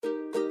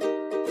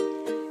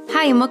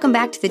Hi, and welcome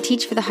back to the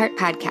Teach for the Heart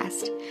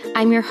podcast.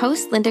 I'm your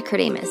host, Linda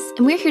Kardamis,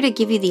 and we're here to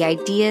give you the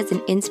ideas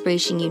and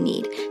inspiration you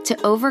need to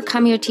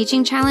overcome your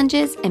teaching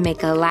challenges and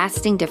make a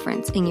lasting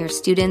difference in your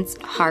students'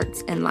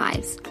 hearts and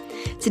lives.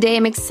 Today,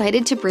 I'm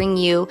excited to bring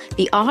you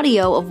the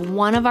audio of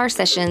one of our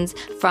sessions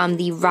from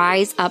the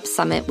Rise Up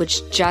Summit,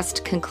 which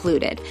just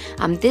concluded.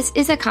 This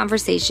is a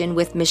conversation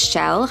with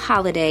Michelle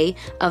Holliday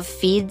of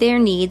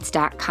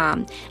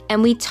feedtheirneeds.com,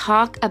 and we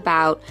talk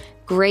about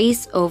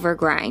grace over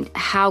grind,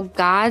 how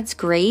God's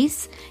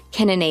grace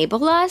can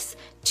enable us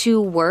to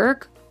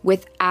work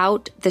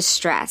without the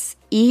stress,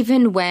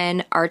 even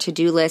when our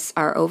to-do lists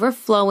are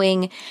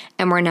overflowing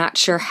and we're not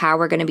sure how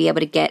we're going to be able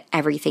to get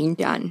everything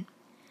done.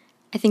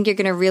 I think you're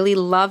going to really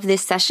love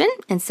this session,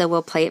 and so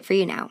we'll play it for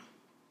you now.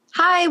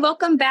 Hi,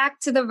 welcome back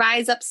to the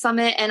Rise Up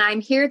Summit, and I'm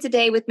here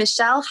today with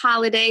Michelle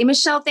Holliday.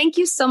 Michelle, thank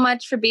you so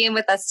much for being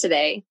with us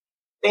today.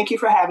 Thank you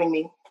for having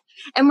me.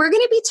 And we're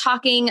going to be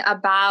talking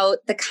about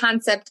the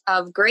concept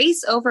of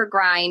grace over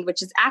grind,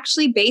 which is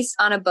actually based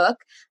on a book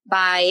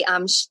by,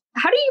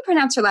 how do you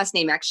pronounce her last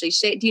name actually?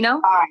 Shay, do you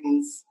know?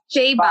 Bynes.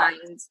 Shay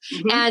Bynes.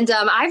 Mm-hmm. And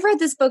I've read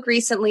this book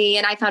recently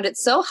and I found it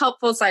so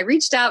helpful. So I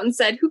reached out and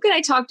said, who can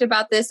I talk to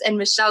about this? And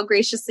Michelle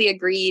graciously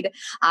agreed.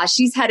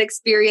 She's had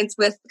experience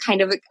with kind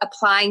of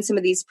applying some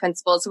of these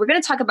principles. So we're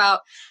going to talk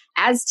about,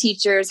 as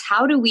teachers,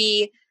 how do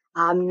we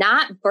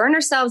not burn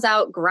ourselves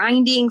out,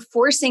 grinding,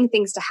 forcing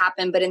things to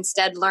happen, but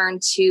instead learn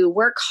to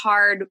work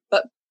hard,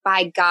 but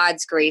by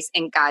God's grace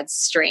and God's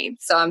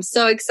strength. So I'm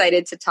so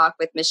excited to talk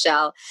with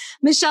Michelle.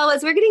 Michelle,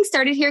 as we're getting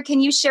started here, can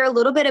you share a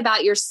little bit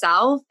about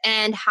yourself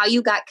and how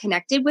you got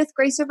connected with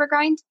Grace Over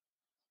Grind?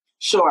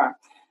 Sure.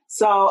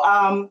 So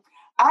I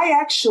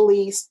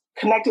actually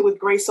connected with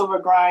Grace Over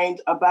Grind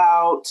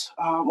about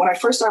when I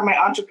first started my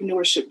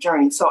entrepreneurship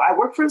journey. So I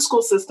worked for the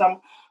school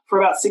system for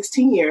about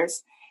 16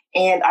 years.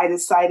 And I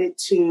decided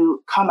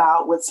to come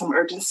out with some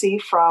urgency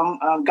from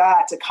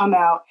God to come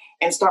out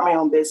and start my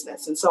own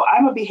business. And so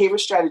I'm a behavior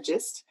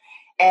strategist,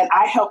 and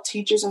I help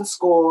teachers in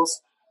schools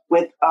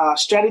with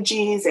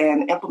strategies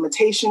and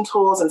implementation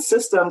tools and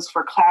systems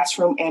for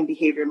classroom and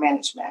behavior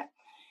management.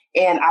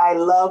 And I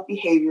love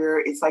behavior.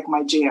 It's like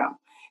my jam.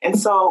 And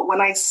so when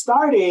I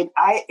started,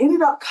 I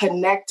ended up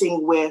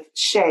connecting with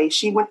Shay.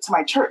 She went to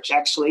my church,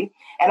 actually,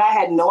 and I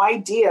had no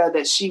idea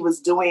that she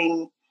was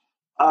doing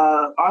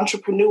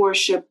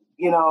entrepreneurship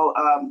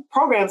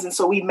programs. And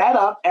so we met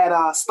up at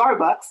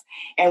Starbucks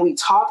and we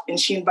talked, and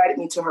she invited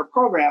me to her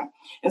program.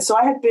 And so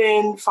I had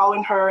been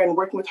following her and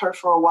working with her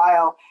for a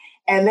while.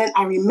 And then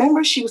I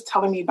remember she was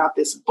telling me about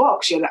this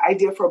book. She had an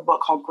idea for a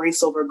book called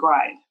Grace Over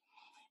Grind.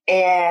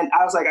 And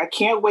I was like, I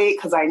can't wait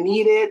because I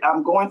need it.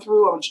 I'm going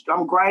through,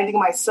 I'm grinding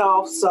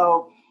myself.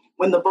 So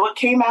when the book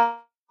came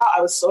out,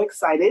 I was so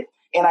excited.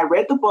 And I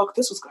read the book.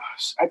 This was,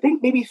 I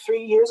think maybe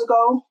 3 years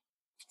ago,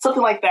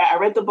 something like that. I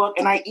read the book,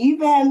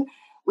 and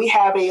we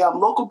have a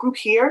local group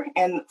here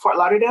in Fort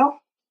Lauderdale,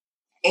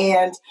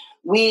 and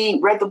we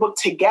read the book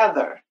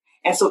together.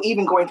 And so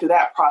even going through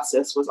that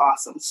process was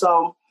awesome.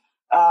 So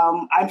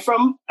I'm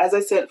from, as I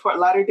said, Fort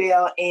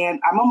Lauderdale,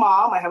 and I'm a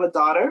mom. I have a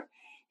daughter,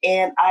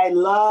 and I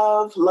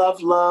love,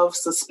 love, love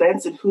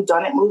suspense and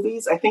whodunit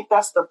movies. I think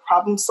that's the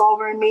problem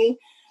solver in me.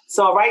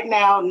 So right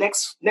now,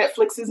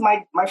 Netflix is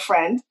my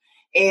friend,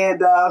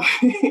 and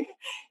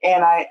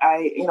and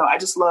I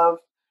just love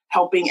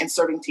helping and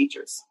serving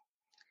teachers.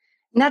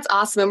 And that's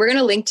awesome. And we're going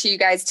to link to you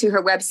guys to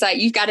her website.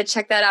 You've got to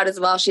check that out as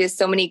well. She has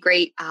so many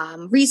great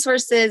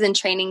resources and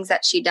trainings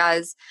that she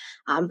does.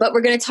 But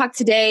we're going to talk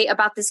today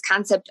about this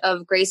concept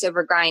of grace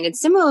over grind. And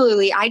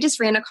similarly, I just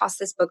ran across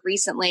this book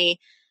recently.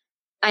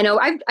 I know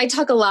I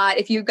talk a lot.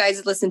 If you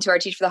guys listen to our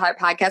Teach for the Heart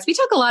podcast, we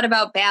talk a lot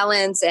about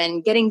balance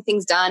and getting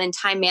things done and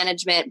time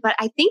management. But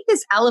I think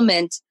this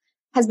element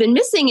has been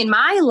missing in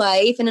my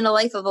life and in the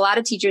life of a lot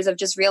of teachers, of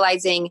just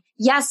realizing,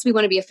 yes, we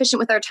want to be efficient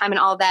with our time and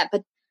all that,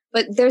 but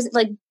there's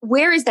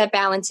where is that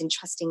balance in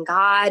trusting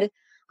God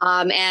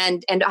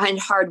and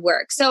hard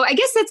work? So I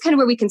guess that's kind of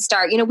where we can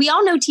start. We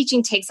all know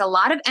teaching takes a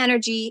lot of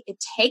energy.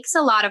 It takes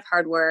a lot of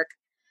hard work,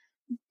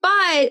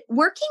 but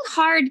working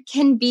hard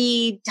can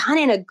be done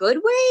in a good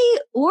way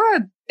or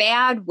a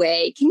bad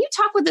way. Can you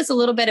talk with us a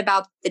little bit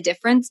about the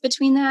difference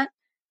between that?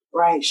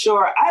 Right,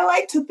 sure. I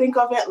like to think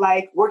of it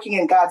like working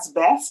in God's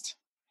best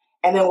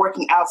and then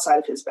working outside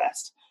of his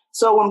best.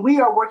 So when we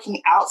are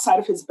working outside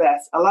of his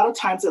best, a lot of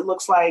times it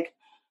looks like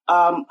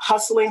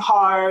hustling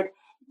hard,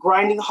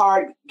 grinding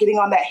hard, getting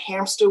on that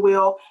hamster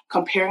wheel,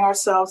 comparing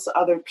ourselves to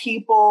other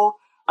people,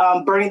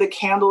 burning the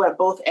candle at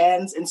both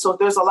ends. And so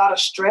there's a lot of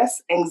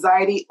stress,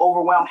 anxiety,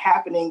 overwhelm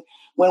happening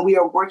when we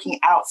are working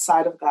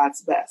outside of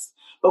God's best.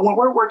 But when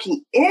we're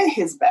working in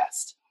his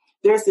best,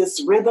 there's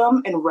this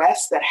rhythm and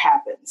rest that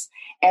happens.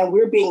 And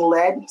we're being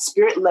led,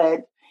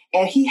 spirit-led,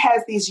 and he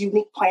has these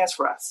unique plans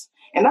for us.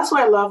 And that's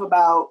what I love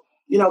about,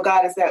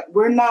 God, is that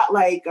we're not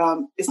like,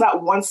 it's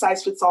not one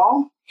size fits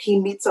all. He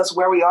meets us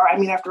where we are. I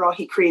mean, after all,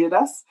 he created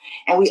us,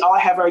 and we all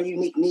have our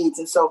unique needs.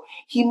 And so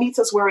he meets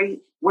us where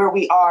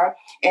we are,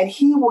 and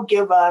he will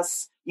give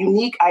us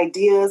unique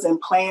ideas and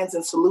plans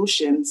and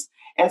solutions.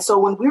 And so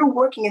when we're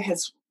working in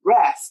his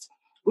rest,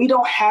 we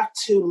don't have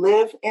to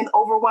live in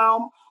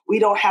overwhelm. We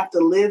don't have to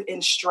live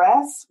in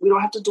stress. We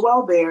don't have to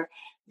dwell there.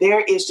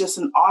 There is just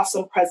an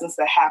awesome presence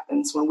that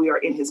happens when we are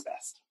in his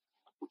best.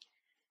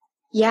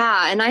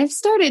 Yeah. And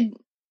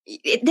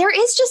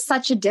there is just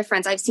such a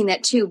difference. I've seen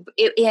that too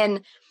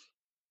in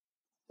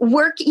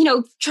work,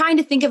 trying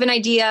to think of an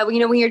idea, when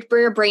you're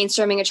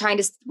brainstorming or trying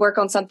to work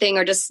on something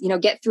or just,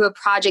 get through a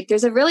project,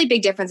 there's a really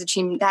big difference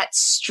between that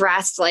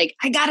stressed, like,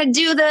 I got to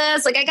do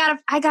this, like,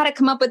 I got to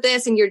come up with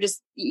this. And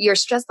your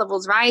stress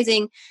level's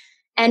rising.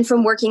 And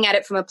from working at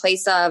it from a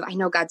place of, I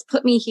know God's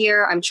put me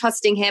here, I'm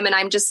trusting him, and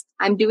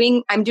I'm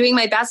doing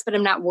my best, but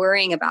I'm not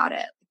worrying about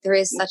it. There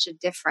is such a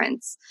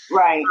difference.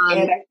 Right.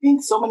 And I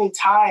think so many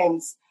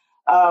times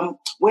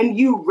when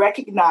you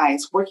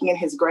recognize working in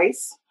his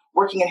grace,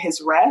 working in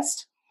his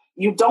rest,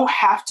 you don't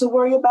have to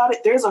worry about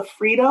it. There's a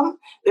freedom.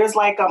 There's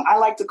like, I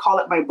like to call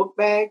it my book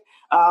bag.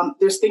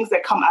 There's things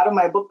that come out of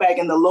my book bag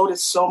and the load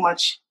is so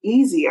much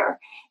easier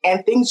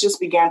and things just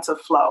began to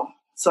flow.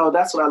 So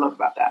that's what I love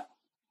about that.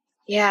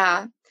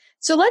 Yeah.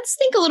 So let's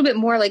think a little bit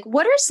more like,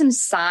 what are some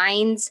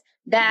signs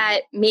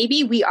that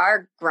maybe we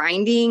are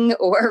grinding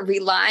or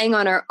relying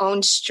on our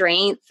own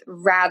strength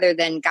rather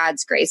than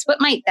God's grace?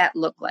 What might that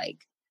look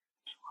like?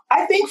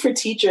 I think for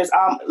teachers,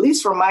 at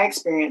least from my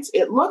experience,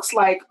 it looks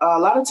like a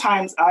lot of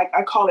times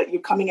I call it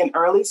you're coming in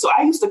early. So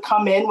I used to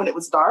come in when it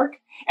was dark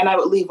and I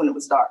would leave when it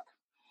was dark.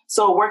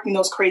 So working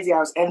those crazy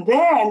hours. And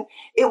then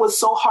it was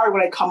so hard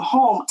when I come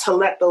home to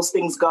let those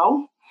things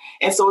go.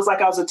 And so it's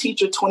like I was a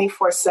teacher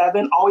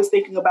 24/7, always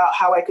thinking about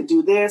how I could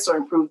do this or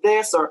improve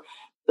this or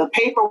the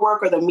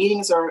paperwork or the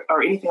meetings or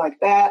anything like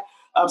that.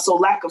 So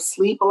lack of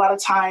sleep a lot of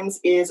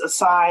times is a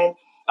sign.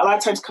 A lot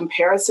of times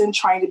comparison,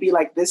 trying to be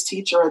like this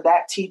teacher or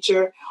that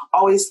teacher,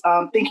 always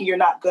thinking you're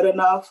not good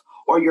enough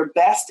or your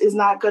best is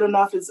not good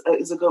enough is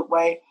a good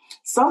way.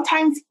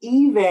 Sometimes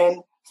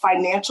even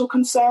financial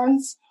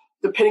concerns,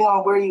 depending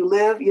on where you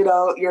live,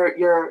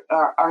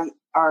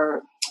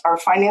 our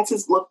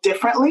finances look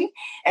differently.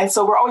 And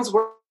so we're always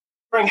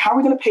worrying, how are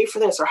we going to pay for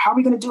this? Or how are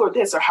we going to do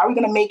this? Or how are we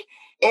going to make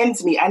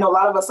ends meet? I know a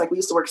lot of us, like we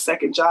used to work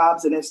second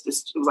jobs and it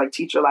was like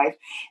teacher life.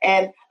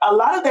 And a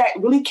lot of that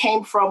really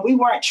came from, we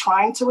weren't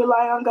trying to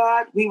rely on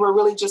God. We were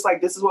really just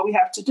like, this is what we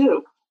have to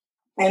do.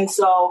 And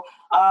so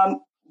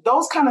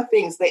those kind of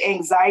things, the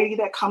anxiety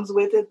that comes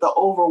with it, the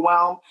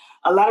overwhelm,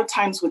 a lot of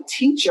times with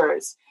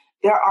teachers,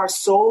 there are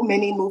so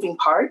many moving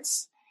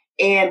parts.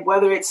 And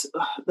whether it's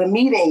the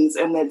meetings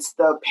and it's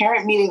the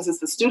parent meetings, it's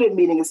the student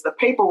meeting, it's the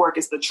paperwork,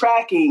 it's the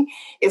tracking,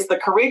 it's the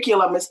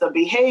curriculum, it's the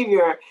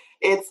behavior,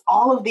 it's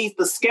all of these,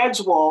 the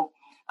schedule,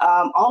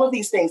 all of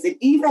these things. And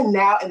even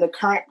now in the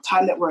current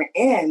time that we're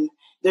in,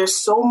 there's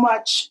so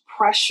much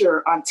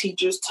pressure on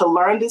teachers to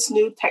learn this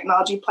new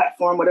technology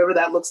platform, whatever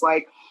that looks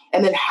like.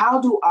 And then how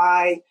do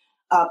I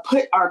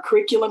put our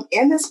curriculum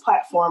in this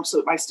platform so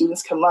that my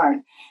students can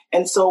learn?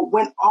 And so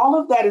when all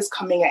of that is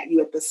coming at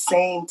you at the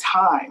same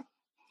time,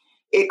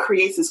 it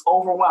creates this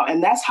overwhelm.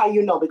 And that's how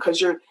you know,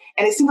 because and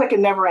it seems like it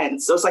never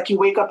ends. So it's like you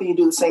wake up and you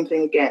do the same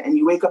thing again, and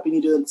you wake up and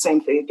you do the same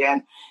thing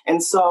again.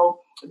 And so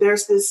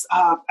there's this,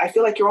 I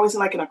feel like you're always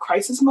in a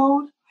crisis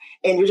mode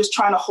and you're just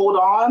trying to hold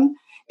on.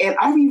 And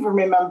I even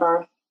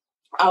remember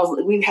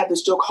we had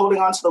this joke, holding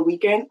on to the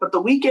weekend, but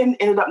the weekend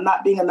ended up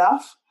not being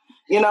enough,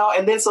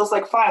 and then so it's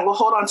like, fine, we'll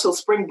hold on till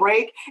spring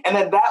break. And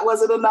then that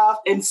wasn't enough.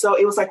 And so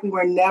it was like we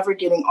were never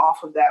getting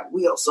off of that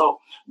wheel. So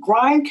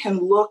grind can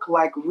look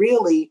like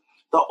really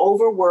the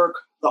overwork,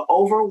 the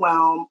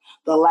overwhelm,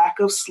 the lack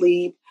of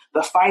sleep,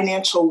 the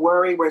financial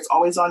worry where it's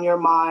always on your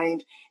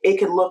mind. It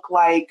can look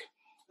like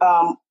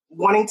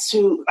wanting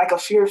to, like a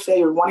fear of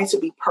failure, wanting to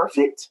be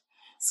perfect,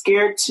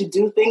 scared to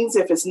do things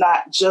if it's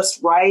not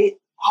just right.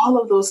 All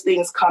of those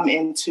things come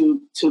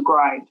into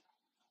grind.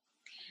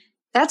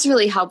 That's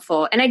really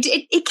helpful. And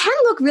it can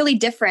look really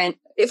different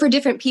for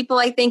different people,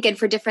 I think, and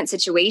for different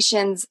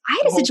situations.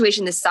 I had a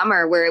situation this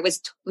summer where it was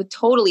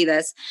totally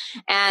this.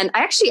 And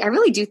I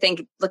really do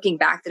think, looking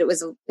back, that it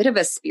was a bit of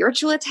a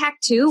spiritual attack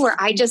too, where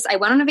I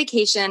went on a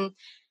vacation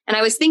and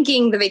I was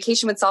thinking the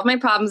vacation would solve my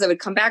problems. I would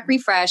come back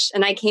refreshed.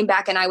 And I came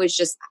back and I was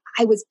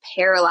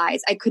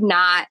paralyzed. I could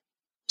not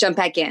jump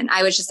back in.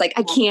 I was just like,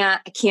 I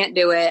can't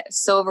do it.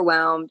 So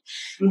overwhelmed.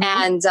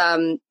 And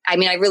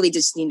I really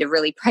just need to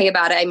really pray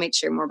about it. I might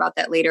share more about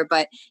that later,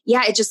 but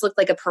yeah, it just looked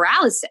like a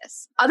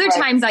paralysis. Other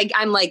times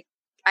I'm like,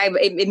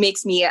 it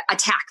makes me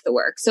attack the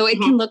work. So it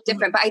can look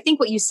different, but I think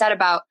what you said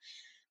about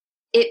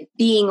it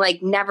being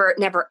like never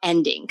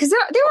ending, because there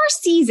are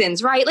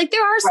seasons, right? Like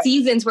there are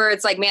seasons where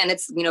it's like, man,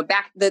 it's,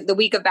 back the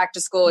week of back to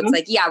school. It's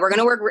like, yeah, we're going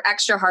to work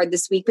extra hard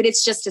this week, but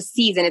it's just a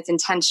season. It's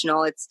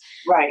intentional. It's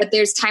but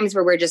there's times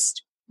where we're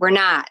just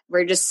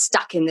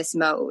stuck in this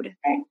mode.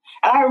 Right.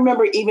 And I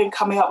remember even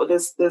coming up with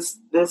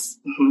this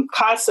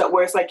concept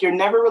where it's like, you're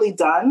never really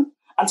done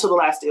until the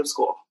last day of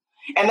school.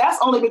 And that's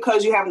only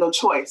because you have no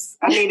choice.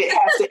 I mean, it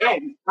has to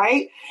end,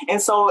 right?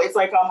 And so it's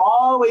like, I'm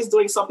always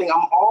doing something.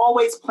 I'm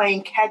always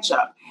playing catch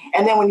up.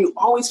 And then when you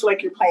always feel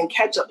like you're playing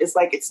catch up, it's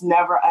like, it's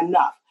never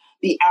enough.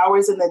 The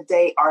hours in the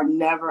day are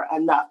never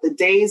enough. The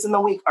days in the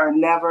week are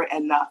never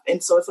enough.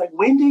 And so it's like,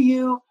 when do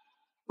you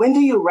when do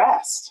you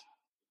rest?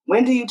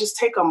 When do you just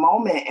take a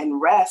moment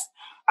and rest?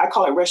 I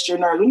call it rest your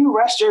nerves. When you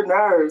rest your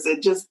nerves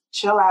and just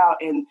chill out.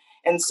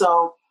 And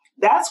so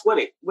that's what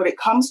it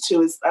comes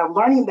to is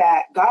learning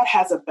that God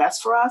has the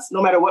best for us,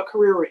 no matter what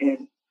career we're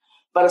in,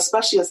 but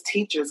especially as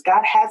teachers,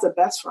 God has the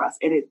best for us.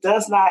 And it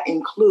does not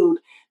include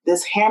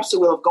this hamster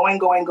wheel of going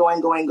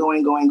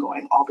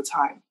all the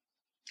time.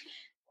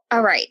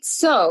 All right.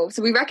 So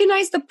we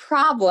recognize the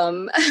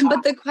problem,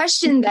 but the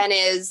question then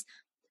is,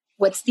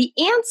 what's the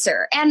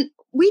answer? And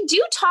we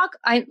do talk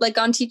like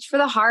on Teach for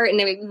the Heart,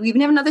 and we even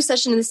have another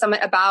session in the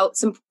summit about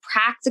some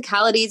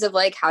practicalities of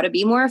like how to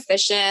be more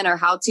efficient or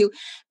how to,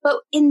 but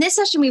in this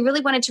session, we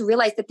really wanted to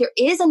realize that there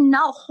is a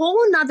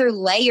whole nother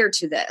layer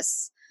to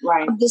this,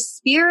 right? Of the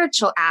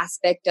spiritual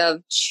aspect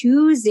of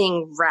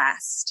choosing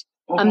rest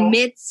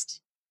amidst,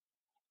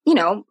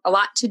 a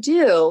lot to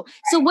do.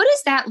 So what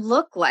does that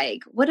look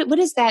like? What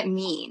does that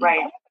mean?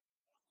 Right.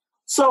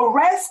 So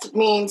rest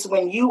means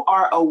when you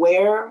are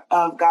aware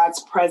of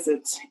God's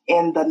presence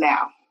in the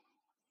now.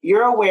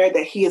 You're aware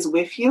that He is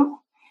with you.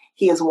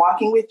 He is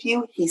walking with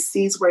you. He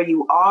sees where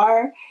you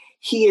are.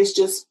 He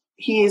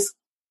is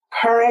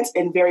current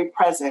and very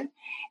present.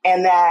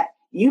 And that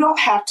you don't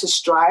have to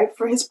strive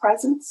for His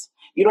presence.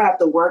 You don't have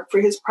to work for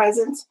His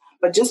presence.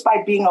 But just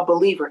by being a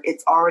believer,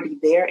 it's already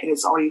there and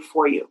it's already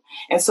for you.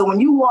 And so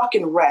when you walk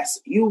in rest,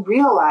 you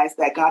realize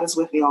that God is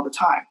with me all the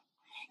time.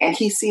 And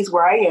He sees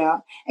where I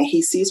am and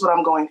He sees what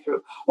I'm going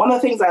through. One of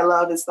the things I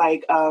love is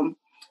like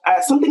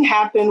something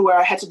happened where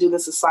I had to do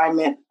this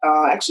assignment,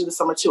 actually this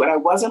summer too, and I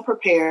wasn't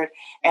prepared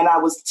and I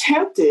was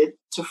tempted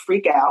to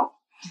freak out.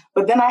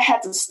 But then I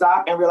had to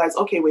stop and realize,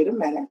 okay, wait a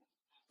minute.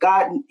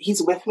 God,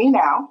 He's with me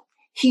now.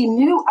 He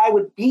knew I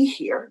would be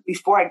here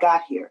before I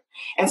got here.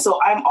 And so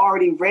I'm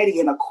already ready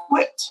and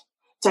equipped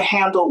to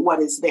handle what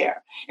is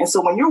there. And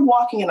so when you're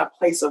walking in a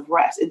place of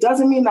rest, it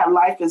doesn't mean that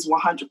life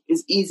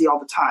is easy all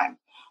the time.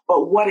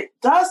 But what it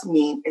does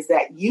mean is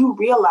that you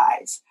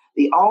realize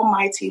the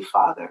Almighty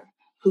Father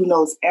who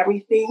knows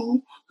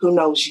everything, who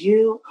knows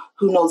you,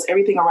 who knows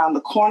everything around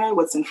the corner,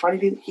 what's in front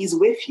of you, He's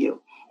with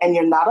you. And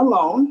you're not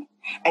alone,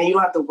 and you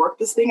don't have to work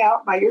this thing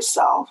out by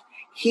yourself.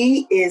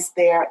 He is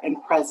there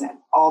and present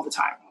all the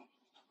time.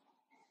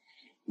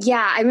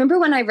 Yeah, I remember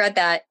when I read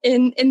that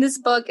in this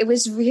book, it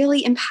was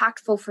really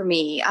impactful for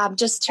me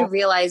just to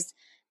realize.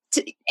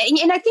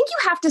 And I think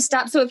you have to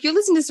stop. So if you're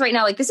listening to this right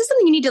now, like this is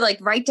something you need to like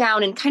write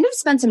down and kind of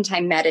spend some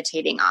time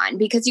meditating on,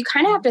 because you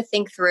kind of have to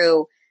think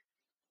through,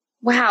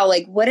 wow,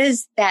 like what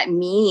does that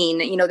mean?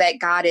 That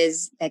God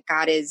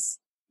is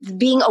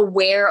being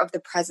aware of the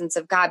presence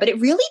of God. But it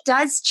really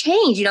does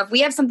change. If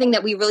we have something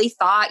that we really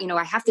thought,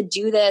 I have to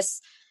do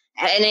this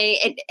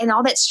and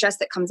all that stress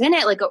that comes in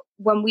it, like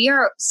when we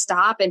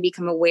stop and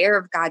become aware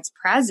of God's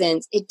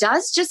presence, it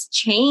does just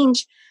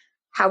change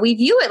how we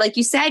view it. Like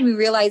you said, we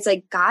realize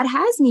like God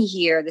has me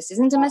here. This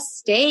isn't a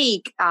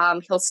mistake.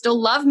 He'll still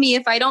love me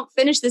if I don't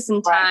finish this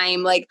in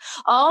time. Like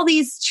all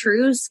these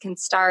truths can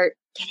start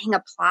getting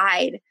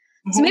applied.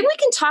 Mm-hmm. So maybe we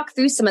can talk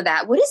through some of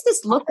that. What does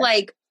this look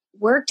like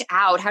worked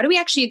out? How do we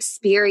actually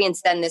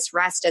experience then this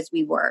rest as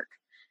we work?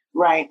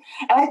 Right.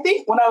 And I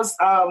think when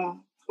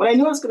I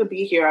knew I was going to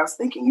be here, I was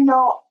thinking,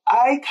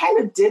 I kind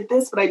of did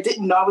this, but I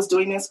didn't know I was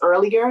doing this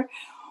earlier,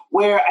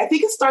 where I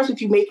think it starts with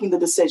you making the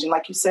decision,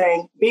 like you're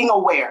saying, being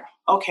aware.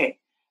 Okay,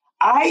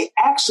 I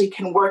actually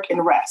can work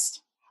and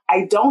rest.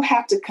 I don't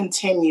have to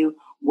continue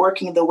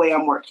working the way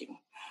I'm working.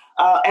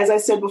 As I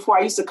said before,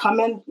 I used to come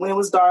in when it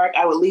was dark.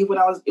 I would leave when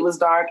it was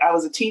dark. I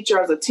was a teacher.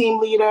 I was a team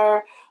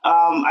leader.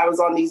 I was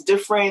on these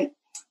different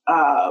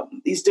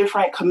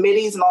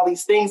committees and all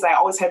these things. I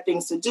always had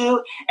things to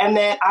do. And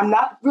then I'm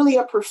not really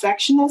a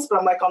perfectionist, but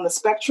I'm like on the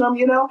spectrum,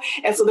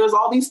 And so there's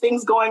all these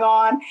things going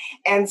on.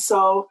 And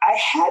so I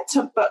had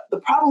to, but the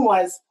problem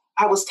was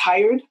I was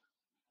tired.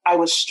 I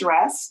was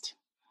stressed.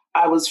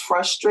 I was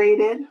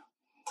frustrated,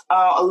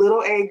 a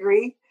little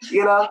angry,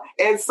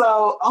 And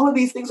so all of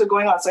these things are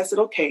going on. So I said,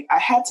 okay, I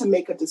had to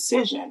make a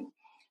decision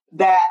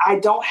that I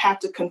don't have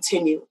to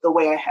continue the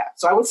way I have.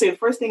 So I would say the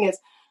first thing is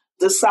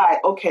decide,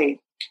 okay,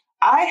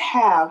 I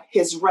have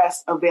His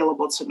rest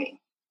available to me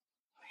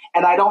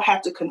and I don't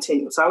have to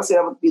continue. So I would say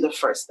that would be the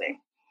first thing.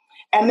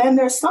 And then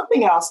there's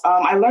something else.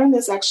 I learned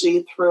this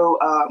actually through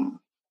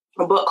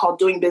a book called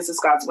Doing Business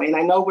God's Way. And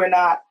I know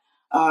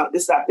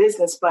this is not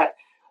business, but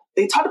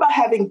they talked about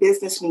having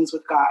business meetings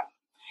with God.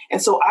 And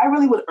so I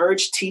really would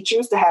urge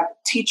teachers to have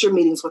teacher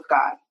meetings with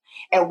God.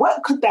 And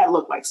what could that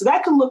look like? So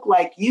that could look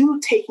like you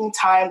taking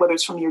time, whether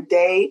it's from your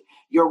day,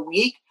 your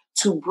week,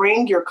 to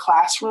bring your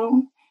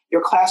classroom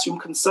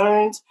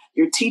concerns,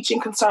 your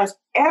teaching concerns,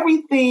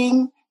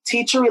 everything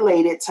teacher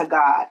related to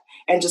God,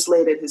 and just lay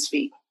it at His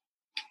feet.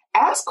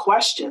 Ask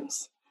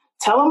questions.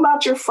 Tell Him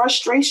about your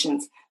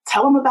frustrations.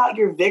 Tell Him about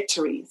your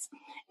victories.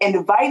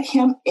 Invite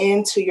Him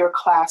into your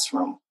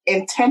classroom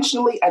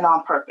intentionally and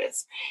on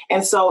purpose.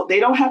 And so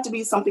they don't have to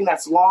be something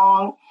that's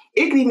long.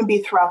 It could even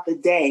be throughout the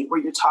day where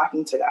you're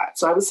talking to God.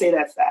 So I would say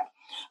that's that.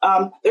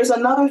 There's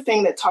another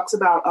thing that talks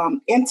about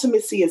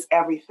intimacy is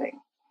everything.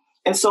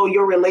 And so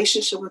your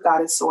relationship with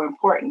God is so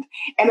important.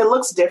 And it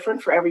looks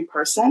different for every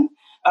person.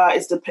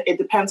 It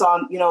depends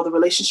on, the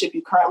relationship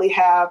you currently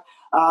have,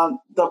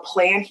 the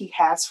plan he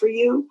has for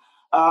you,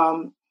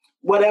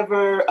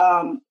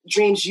 whatever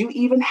dreams you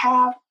even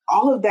have.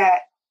 All of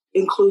that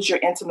includes your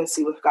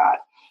intimacy with God.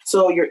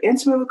 So you're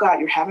intimate with God,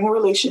 you're having a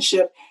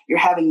relationship, you're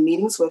having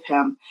meetings with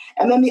him.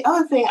 And then the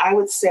other thing I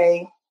would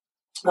say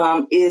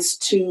is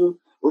to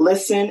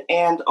listen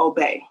and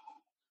obey.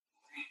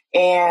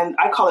 And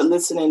I call it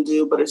listen and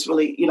do, but it's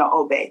really,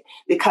 obey,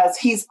 because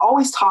he's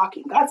always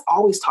talking. God's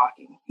always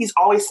talking. He's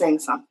always saying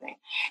something.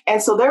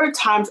 And so there are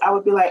times I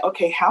would be like,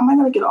 okay, how am I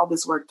going to get all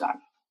this work done?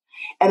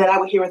 And then I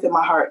would hear within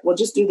my heart, well,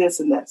 just do this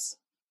and this.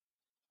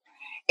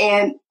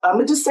 And I'm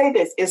going to just say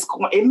this.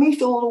 It may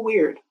feel a little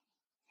weird.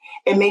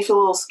 It may feel a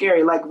little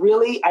scary. Like,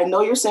 really, I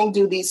know you're saying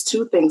do these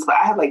 2 things, but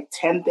I have like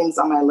 10 things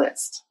on my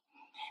list.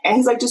 And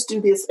he's like, just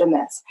do this and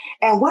this.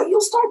 And what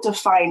you'll start to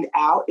find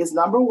out is,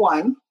 number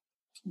one,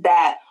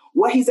 that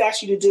what he's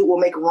asked you to do will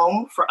make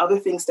room for other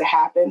things to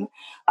happen.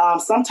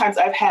 Sometimes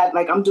I've had,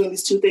 I'm doing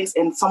these 2 things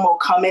and someone will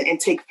come in and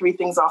take 3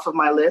 things off of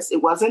my list.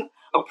 It wasn't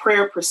a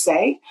prayer per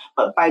se,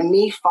 but by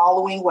me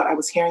following what I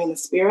was hearing in the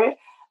spirit,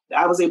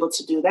 I was able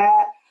to do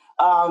that.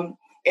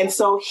 And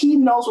so he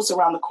knows what's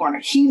around the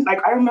corner.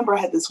 I remember I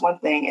had this one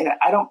thing, and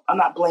I'm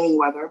not blaming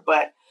weather,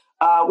 but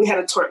we had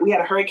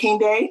a hurricane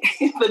day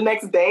the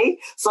next day.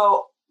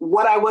 So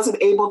what I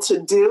wasn't able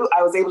to do,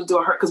 I was able to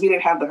do because we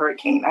didn't have the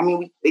hurricane. I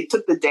mean, they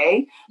took the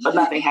day, but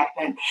nothing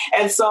happened.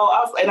 And so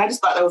I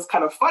just thought that was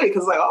kind of funny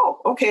because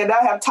oh, okay, now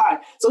I have time.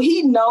 So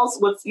he knows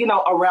what's,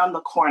 around the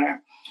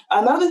corner.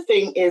 Another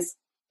thing is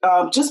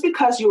just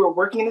because you are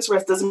working in this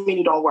rest doesn't mean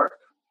you don't work.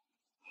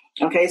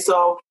 Okay.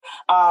 So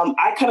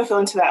I kind of fell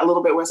into that a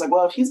little bit where it's like,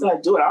 well, if he's going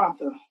to do it,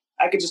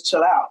 I could just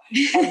chill out.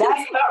 And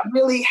that's not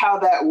really how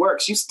that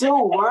works. You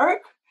still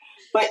work,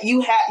 but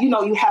you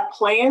have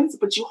plans,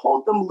 but you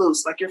hold them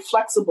loose, like you're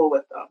flexible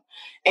with them,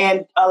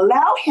 and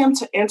allow him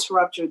to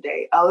interrupt your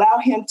day. Allow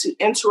him to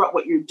interrupt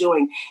what you're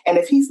doing. And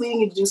if he's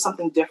leading you to do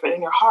something different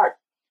in your heart,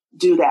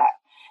 do that.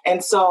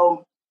 And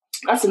so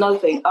that's another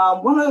thing.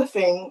 One other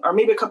thing, or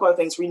maybe a couple of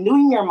things,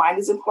 renewing your mind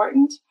is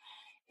important.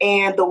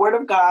 And the Word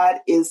of God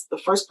is the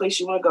first place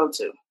you want to go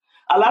to.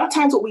 A lot of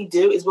times what we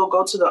do is we'll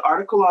go to the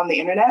article on the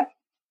internet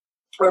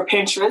or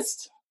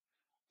Pinterest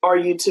or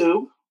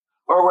YouTube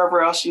or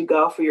wherever else you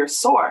go for your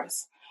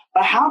source.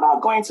 But how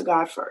about going to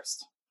God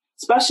first,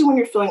 especially when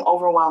you're feeling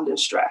overwhelmed and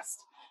stressed?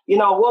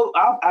 And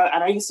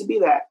I used to be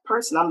that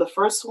person. I'm the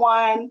first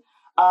one.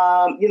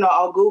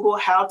 I'll Google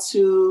how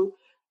to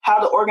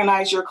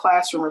organize your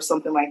classroom or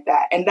something like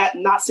that. And that,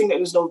 not saying that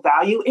there's no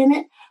value in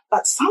it,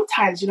 but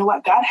sometimes,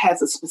 God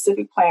has a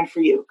specific plan for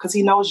you because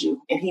he knows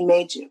you and he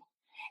made you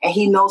and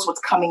he knows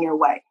what's coming your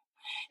way.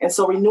 And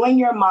so renewing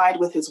your mind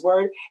with his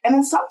word, and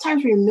then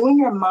sometimes renewing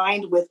your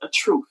mind with a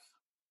truth.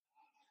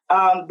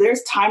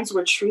 There's times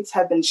where truths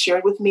have been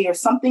shared with me or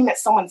something that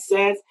someone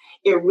says,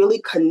 it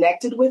really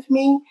connected with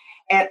me.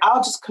 And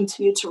I'll just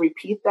continue to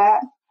repeat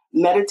that,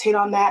 meditate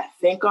on that,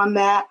 think on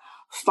that,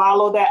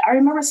 follow that. I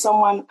remember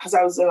someone, because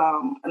I was in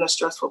a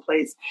stressful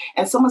place,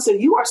 and someone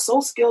said, you are so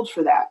skilled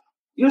for that.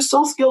 You're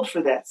so skilled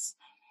for this.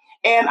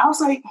 And I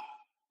was like,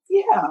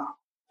 yeah,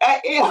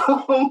 I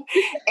am.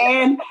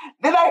 And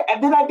then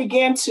I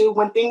began to,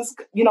 when things,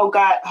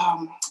 got,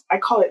 I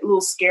call it a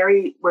little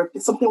scary, where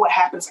something would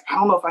happen. It's like, I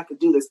don't know if I could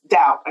do this.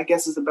 Doubt, I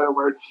guess is a better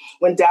word.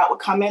 When doubt would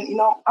come in,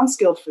 I'm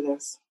skilled for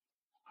this.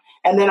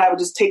 And then I would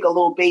just take a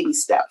little baby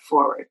step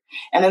forward.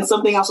 And then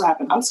something else would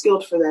happen. I'm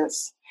skilled for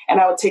this. And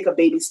I would take a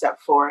baby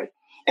step forward.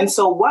 And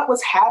so what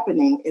was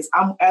happening is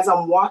as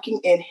I'm walking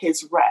in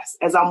his rest,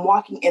 as I'm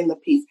walking in the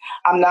peace,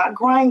 I'm not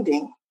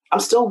grinding. I'm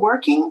still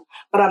working,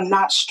 but I'm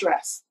not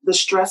stressed. The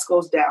stress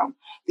goes down.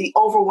 The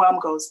overwhelm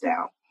goes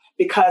down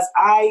because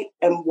I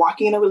am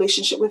walking in a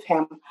relationship with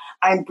him.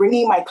 I'm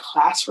bringing my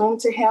classroom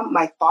to him,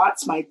 my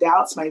thoughts, my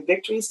doubts, my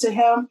victories to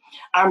him.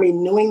 I'm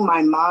renewing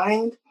my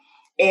mind.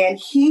 And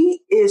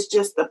he is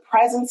just, the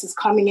presence is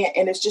coming in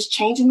and it's just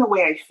changing the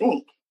way I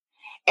think.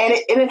 And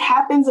it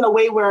happens in a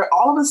way where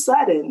all of a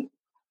sudden,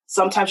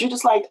 sometimes you're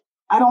just like,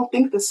 I don't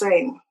think the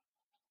same.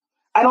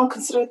 I don't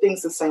consider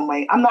things the same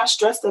way. I'm not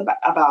stressed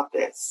about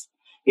this.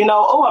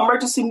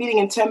 Emergency meeting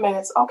in 10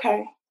 minutes.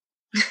 Okay,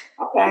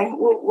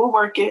 we'll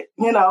work it.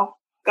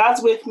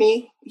 God's with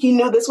me. He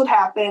knew this would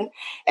happen.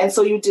 And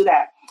so you do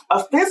that.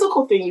 A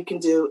physical thing you can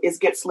do is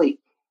get sleep.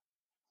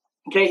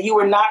 Okay, you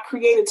were not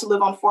created to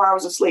live on 4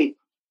 hours of sleep.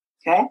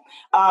 Okay,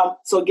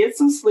 so get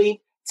some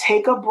sleep,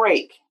 take a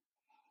break.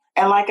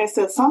 And like I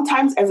said,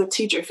 sometimes as a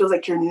teacher, it feels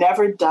like you're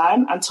never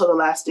done until the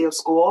last day of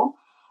school.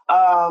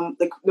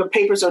 The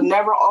papers are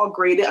never all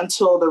graded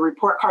until the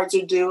report cards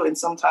are due. And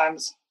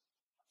sometimes,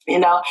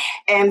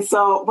 and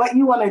so what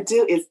you want to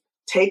do is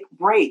take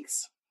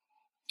breaks.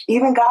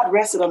 Even God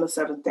rested on the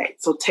 7th day.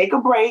 So take a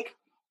break,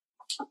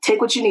 take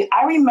what you need.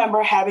 I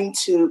remember having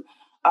to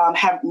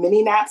have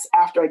mini naps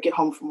after I get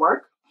home from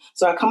work.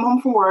 So I come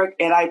home from work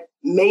and I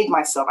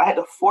had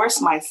to force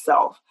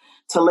myself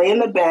to lay in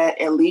the bed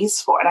at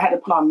least and I had to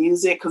put on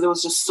music because it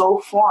was just so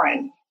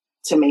foreign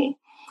to me.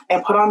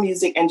 and put on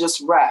music and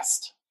just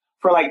rest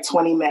for like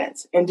 20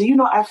 minutes. And do you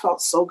know, I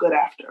felt so good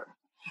after.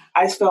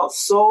 I felt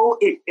so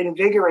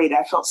invigorated.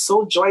 I felt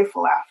so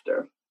joyful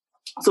after.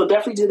 So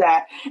definitely do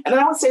that. And then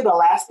I would say the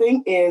last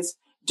thing is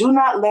do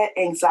not let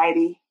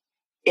anxiety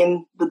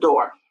in the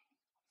door.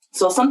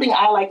 So something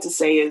I like to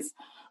say is,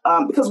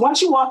 because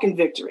once you walk in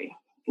victory,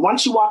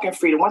 once you walk in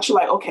freedom, once you're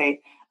like, okay,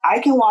 I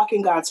can walk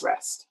in God's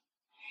rest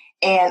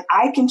and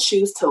I can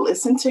choose to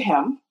listen to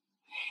him.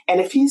 And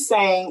if he's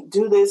saying,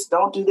 do this,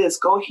 don't do this,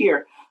 go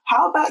here.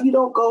 How about you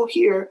don't go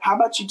here? How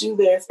about you do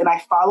this? And I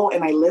follow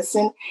and I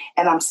listen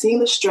and I'm seeing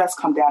the stress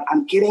come down.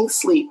 I'm getting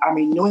sleep. I'm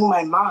renewing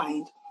my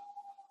mind.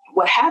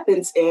 What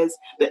happens is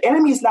the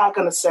enemy's not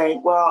going to say,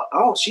 well,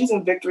 oh, she's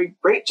in victory.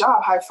 Great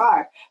job. High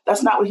five.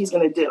 That's not what he's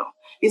going to do.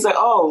 He's like,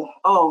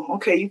 oh,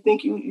 okay. You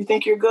think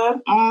you're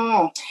good?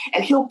 And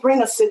he'll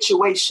bring a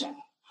situation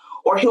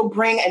or he'll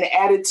bring an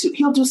attitude.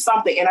 He'll do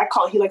something. And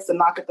he likes to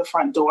knock at the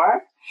front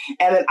door.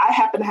 And then I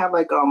happen to have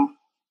like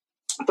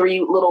 3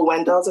 little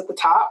windows at the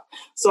top.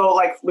 So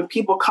like when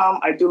people come,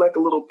 I do like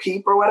a little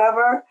peep or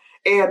whatever.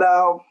 And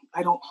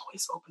I don't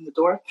always open the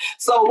door.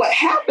 So what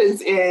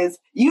happens is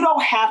you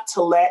don't have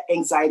to let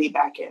anxiety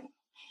back in.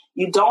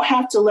 You don't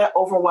have to let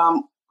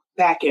overwhelm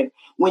back in.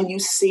 When you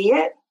see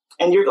it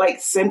and you're like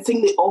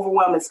sensing the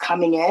overwhelm is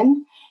coming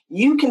in,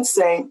 you can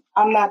say,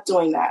 I'm not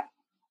doing that.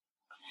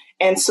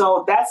 And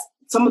so that's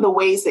some of the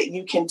ways that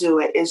you can do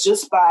it is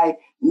just by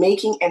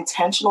making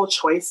intentional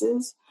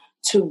choices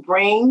to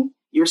bring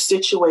your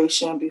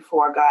situation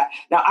before God.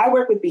 Now, I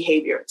work with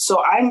behavior.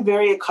 So I'm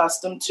very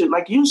accustomed to,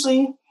 like,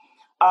 usually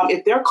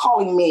if they're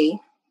calling me,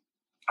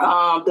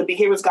 the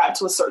behavior's gotten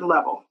to a certain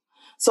level.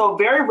 So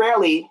very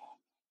rarely,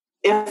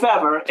 if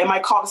ever, am I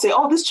called to say,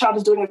 oh, this child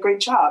is doing a great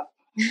job.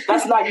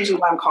 That's not usually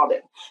why I'm called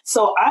in.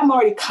 So I'm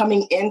already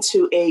coming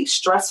into a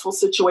stressful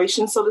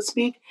situation, so to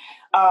speak.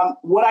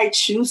 What I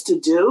choose to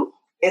do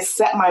is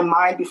set my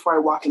mind before I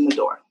walk in the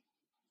door.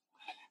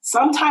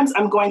 Sometimes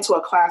I'm going to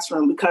a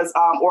classroom because,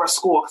 or a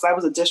school, because I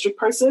was a district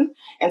person.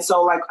 And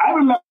so like, I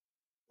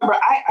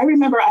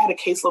remember I had a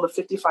caseload of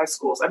 55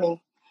 schools. I mean,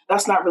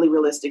 that's not really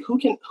realistic. Who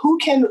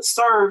can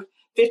serve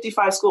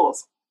 55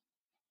 schools?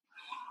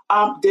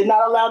 Did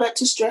not allow that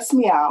to stress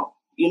me out.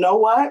 You know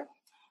what?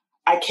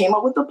 I came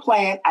up with a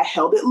plan. I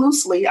held it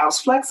loosely. I was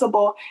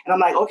flexible. And I'm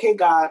like, okay,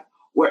 God,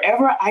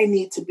 wherever I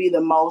need to be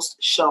the most,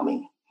 show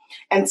me.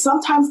 And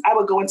sometimes I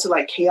would go into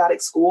like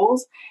chaotic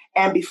schools.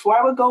 And before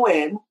I would go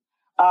in,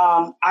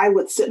 I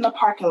would sit in the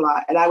parking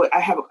lot and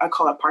I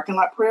call it parking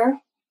lot prayer.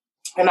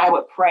 And I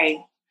would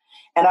pray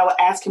and I would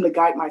ask him to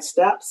guide my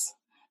steps,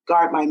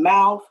 guard my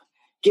mouth,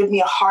 give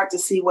me a heart to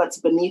see what's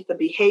beneath the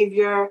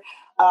behavior.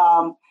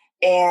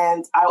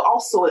 And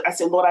I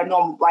said, Lord, I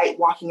know I'm light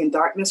walking in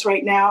darkness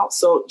right now.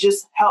 So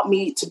just help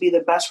me to be the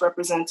best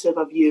representative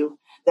of you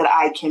that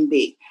I can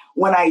be.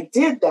 When I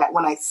did that,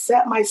 when I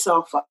set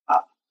myself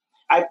up,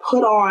 I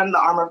put on the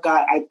armor of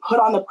God, I put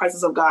on the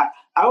presence of God,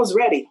 I was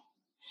ready.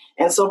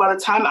 And so by the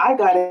time I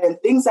got in,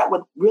 things that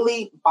would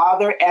really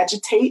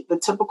agitate the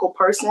typical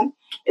person,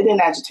 it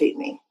didn't agitate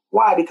me.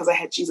 Why? Because I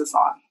had Jesus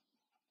on.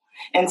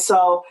 And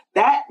so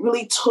that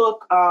really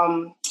took,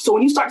 so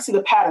when you start to see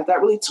the pattern, that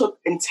really took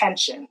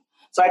intention.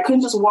 So I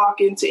couldn't just walk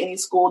into any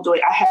school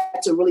I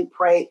had to really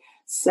pray,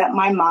 set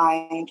my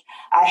mind.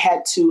 I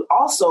had to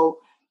also,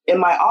 in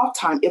my off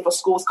time, if a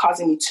school is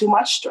causing me too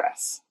much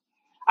stress,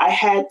 I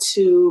had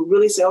to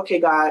really say, okay,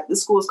 God,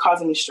 this school is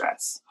causing me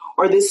stress,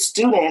 or this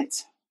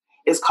student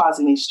is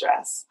causing me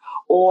stress,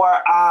 or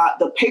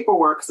the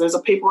paperwork, because there's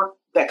a paperwork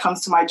that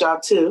comes to my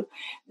job too,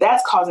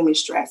 that's causing me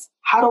stress.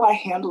 How do I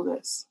handle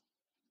this?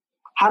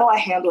 How do I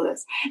handle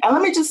this? And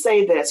let me just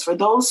say this, for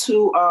those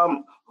who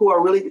are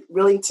really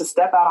willing to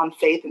step out on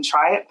faith and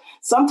try it,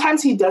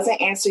 sometimes he doesn't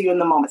answer you in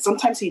the moment.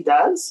 Sometimes he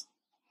does,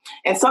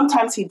 and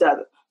sometimes he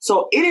doesn't.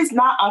 So it is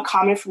not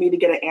uncommon for me to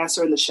get an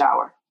answer in the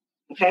shower.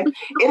 Okay.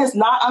 It is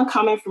not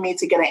uncommon for me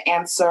to get an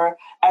answer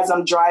as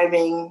I'm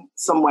driving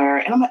somewhere.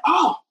 And I'm like,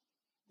 oh,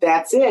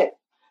 that's it.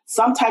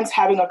 Sometimes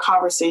having a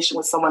conversation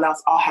with someone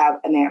else, I'll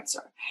have an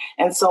answer.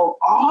 And so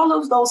all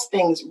of those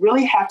things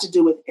really have to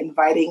do with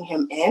inviting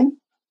him in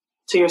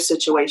to your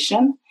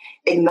situation,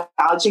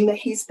 acknowledging that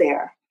he's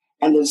there,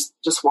 and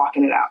just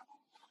walking it out.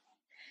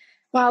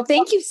 Wow.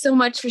 Thank you so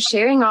much for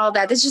sharing all of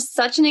that. This is just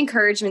such an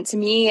encouragement to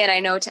me. And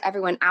I know to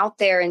everyone out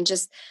there. And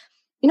just,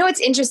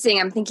 it's interesting.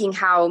 I'm thinking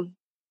how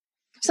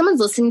if someone's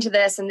listening to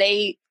this and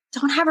they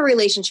don't have a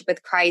relationship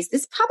with Christ,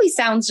 this probably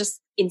sounds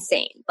just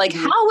insane. Like,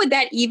 how would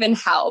that even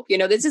help?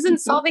 This isn't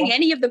solving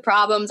any of the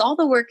problems. All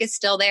the work is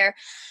still there.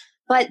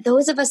 But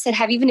those of us that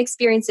have even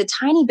experienced a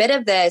tiny bit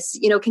of this,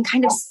 can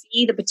kind of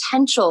see the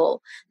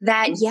potential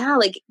that,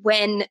 like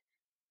when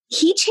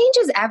he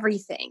changes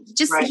everything,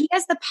 he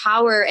has the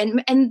power,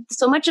 and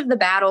so much of the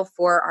battle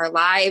for our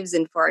lives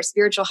and for our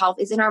spiritual health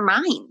is in our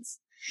minds.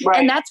 Right.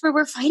 And that's where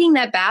we're fighting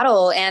that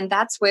battle. And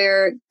that's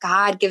where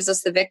God gives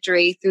us the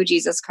victory through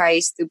Jesus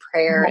Christ, through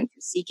prayer and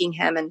through seeking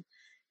him. And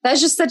that's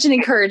just such an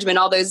encouragement,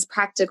 all those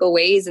practical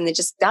ways. And it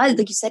just does,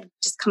 like you said,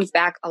 just comes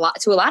back a lot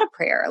of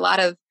prayer, a lot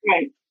of.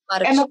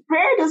 And the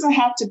prayer doesn't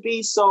have to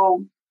be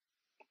so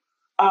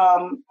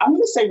I'm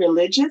going to say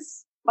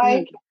religious.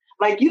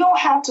 Like you don't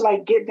have to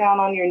like get down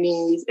on your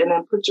knees and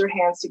then put your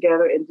hands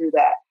together and do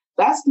that.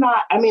 That's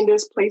not, I mean,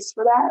 there's place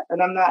for that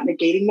and I'm not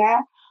negating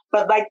that,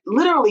 but like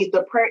literally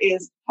the prayer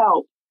is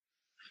help.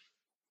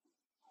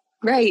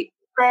 Right.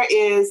 Prayer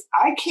is,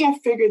 I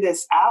can't figure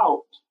this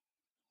out.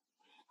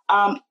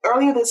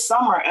 Earlier this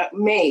summer,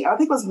 May, I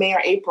think it was May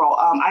or April,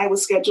 I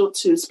was scheduled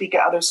to speak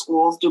at other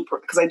schools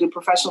because I do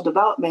professional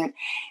development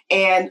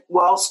and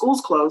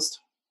schools closed.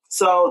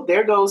 So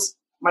there goes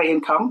my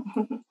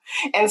income.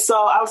 And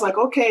so I was like,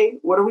 okay,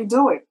 what are we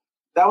doing?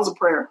 That was a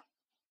prayer.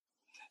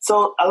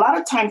 So a lot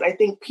of times I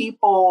think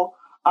people,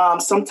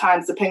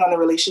 sometimes depending on their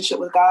relationship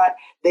with God,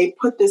 they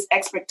put this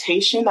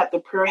expectation that the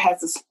prayer has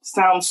to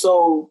sound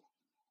so,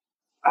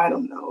 I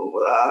don't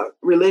know,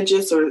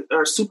 religious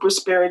or super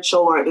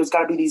spiritual, or there's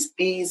got to be these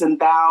these and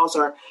thous,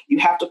 or you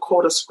have to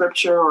quote a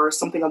scripture or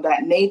something of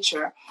that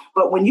nature.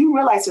 But when you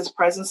realize his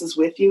presence is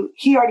with you,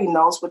 he already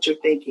knows what you're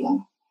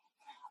thinking,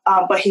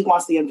 but he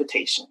wants the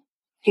invitation.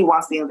 He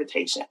wants the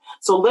invitation.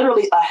 So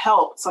literally a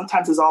help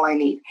sometimes is all I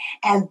need.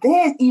 And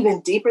then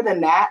even deeper than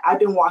that, I've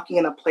been walking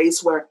in a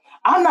place where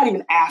I'm not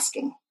even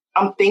asking.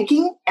 I'm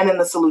thinking, and then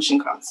the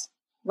solution comes.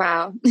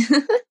 Wow.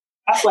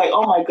 That's like,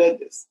 oh my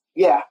goodness.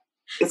 Yeah,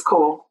 it's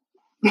cool.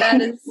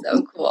 That is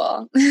so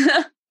cool.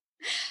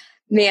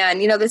 Man,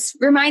 this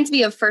reminds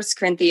me of 1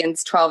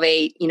 Corinthians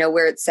 12:8,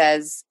 where it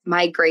says,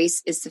 my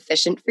grace is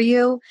sufficient for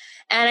you.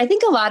 And I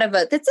think a lot of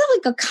that's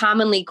like a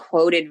commonly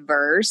quoted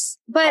verse,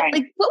 but right.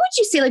 Like, what would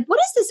you say, like, what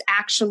does this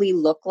actually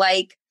look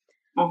like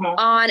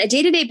on a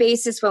day-to-day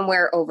basis when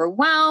we're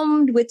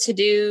overwhelmed with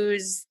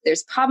to-dos?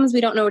 There's problems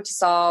we don't know what to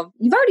solve.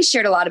 You've already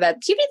shared a lot about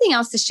it. Do you have anything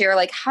else to share?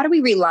 Like, how do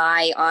we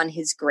rely on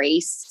his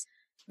grace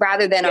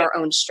rather than our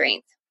own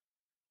strength?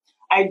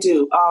 I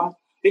do.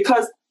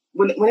 Because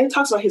when it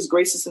talks about his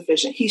grace is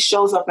sufficient, he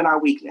shows up in our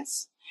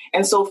weakness.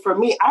 And so for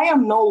me, I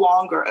am no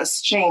longer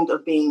ashamed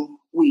of being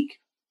weak.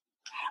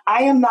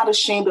 I am not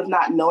ashamed of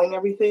not knowing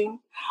everything.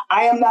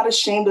 I am not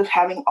ashamed of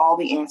having all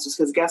the answers,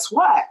 because guess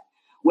what?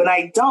 When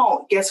I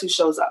don't, guess who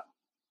shows up?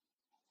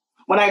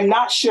 When I'm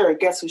not sure,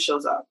 guess who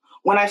shows up?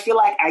 When I feel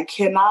like I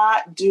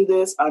cannot do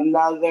this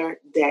another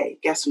day,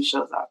 guess who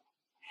shows up?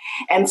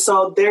 And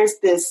so there's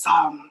this,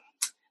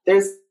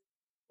 there's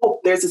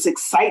hope, there's this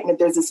excitement,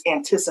 there's this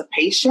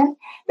anticipation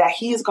that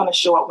he is going to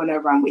show up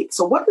whenever I'm weak.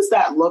 So what does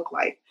that look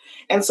like?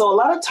 And so a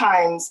lot of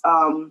times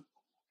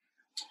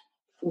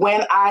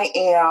when I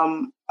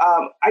am,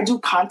 I do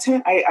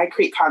content, I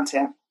create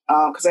content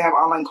because I have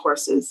online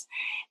courses,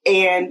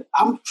 and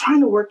I'm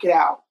trying to work it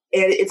out.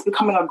 And it's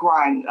becoming a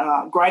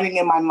grinding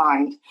in my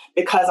mind,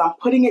 because I'm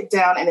putting it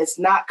down and it's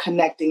not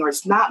connecting, or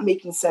it's not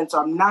making sense,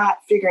 or I'm not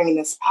figuring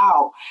this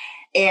out.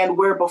 And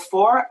where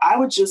before I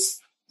would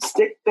just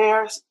stick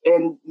there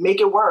and make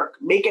it work,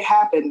 make it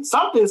happen.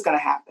 Something's going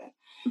to happen.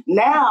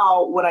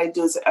 Now what I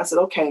do is I said,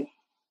 okay,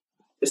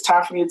 it's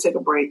time for me to take a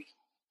break.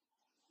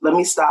 Let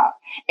me stop.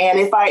 And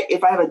if I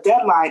have a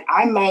deadline,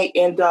 I might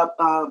end up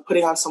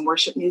putting on some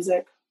worship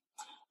music.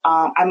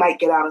 I might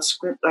get out a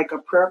script, like a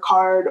prayer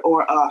card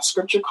or a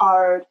scripture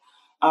card.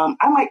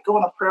 I might go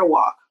on a prayer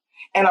walk.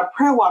 And a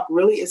prayer walk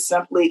really is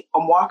simply,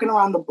 I'm walking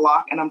around the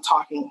block and I'm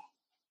talking.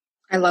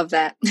 I love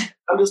that.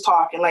 I'm just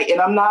talking,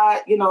 and I'm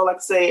not,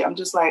 say, I'm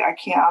just like, I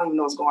don't even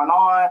know what's going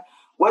on.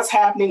 What's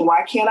happening?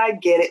 Why can't I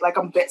get it? Like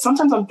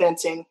sometimes I'm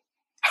venting.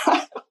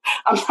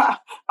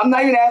 I'm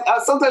not even,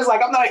 sometimes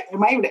like, am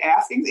I even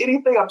asking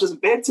anything? I'm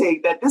just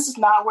venting that this is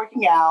not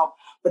working out.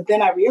 But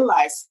then I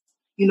realize,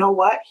 you know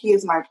what? He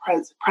is my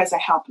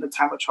present help in the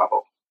time of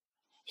trouble.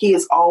 He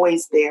is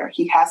always there.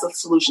 He has a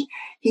solution.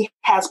 He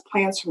has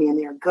plans for me, and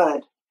they're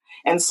good.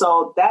 And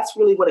so that's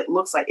really what it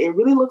looks like. It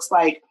really looks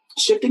like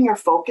shifting your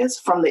focus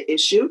from the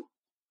issue,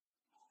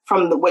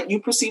 from what you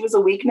perceive as a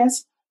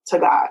weakness, to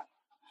God.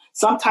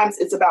 Sometimes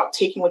it's about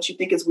taking what you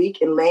think is weak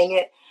and laying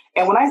it.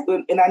 And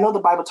I know the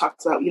Bible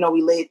talks about,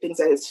 we lay things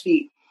at his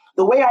feet.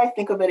 The way I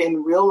think of it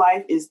in real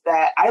life is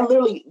that I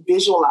literally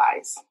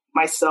visualize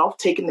myself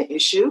taking the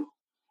issue.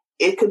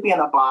 It could be in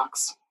a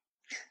box.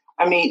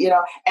 I mean,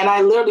 and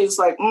I literally just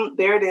like,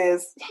 there it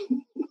is.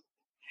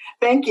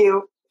 Thank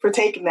you for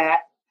taking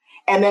that.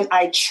 And then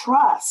I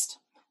trust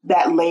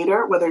that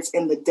later, whether it's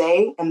in the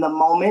day, in the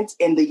moment,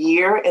 in the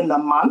year, in the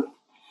month,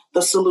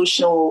 the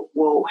solution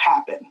will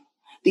happen.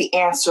 The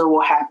answer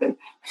will happen.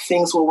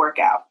 Things will work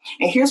out.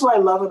 And here's what I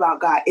love about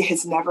God. It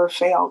has never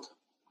failed.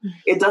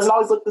 It doesn't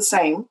always look the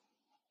same.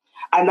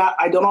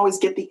 I don't always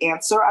get the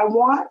answer I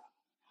want,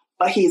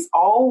 but he's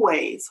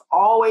always,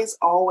 always,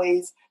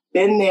 always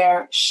been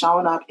there,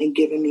 shown up, and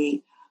given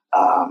me,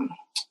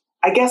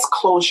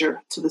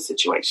 closure to the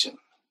situation.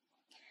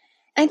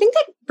 I think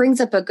that brings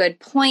up a good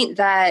point,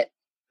 that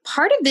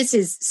part of this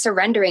is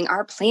surrendering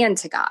our plan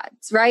to God,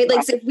 right?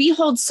 Like, so if we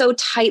hold so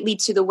tightly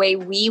to the way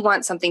we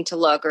want something to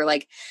look, or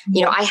like,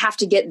 I have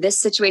to get this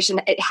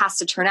situation, it has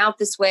to turn out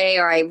this way,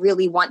 or I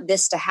really want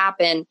this to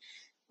happen.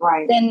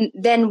 Right.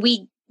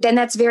 Then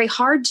that's very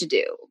hard to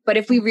do. But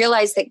if we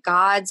realize that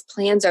God's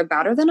plans are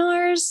better than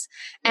ours,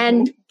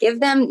 and give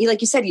them,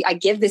 like you said, I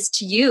give this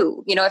to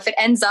you, if it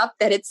ends up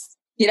that it's,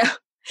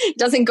 it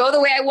doesn't go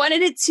the way I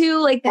wanted it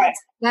to. Like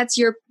that's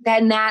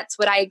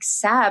what I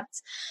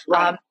accept,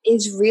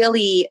 is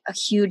really a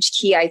huge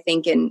key, I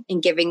think, in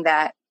giving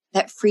that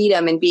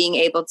freedom and being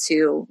able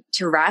to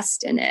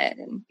rest in it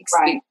and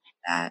experience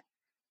that.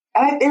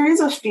 And there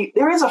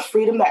is a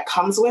freedom that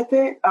comes with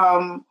it,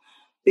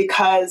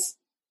 because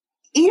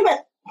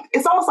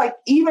it's almost like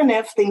even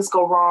if things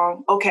go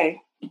wrong,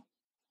 okay,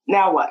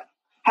 now what?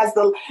 As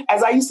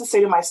I used to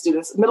say to my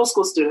students, middle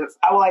school students,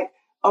 I was like,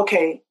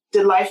 okay,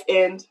 did life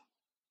end?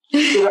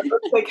 Did an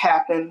earthquake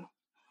happen?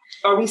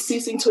 Are we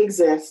ceasing to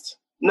exist?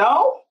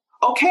 No?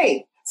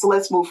 Okay, so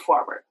let's move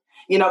forward.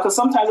 Because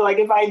sometimes like,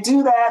 if I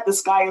do that, the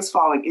sky is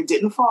falling. It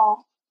didn't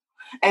fall.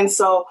 And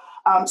so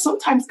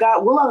sometimes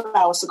God will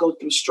allow us to go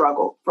through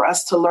struggle for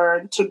us to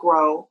learn, to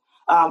grow,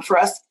 for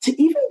us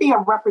to even be a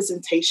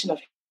representation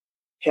of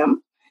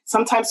Him.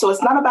 Sometimes, so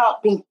it's not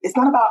about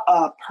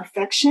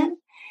perfection.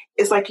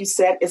 It's like you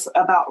said, it's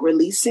about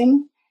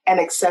releasing and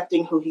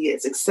accepting who He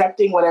is,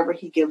 accepting whatever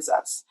He gives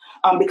us.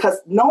 Because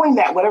knowing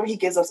that whatever He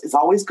gives us is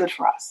always good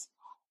for us,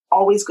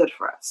 always good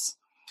for us.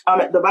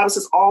 The Bible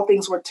says all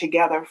things work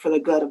together for the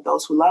good of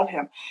those who love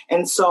Him.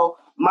 And so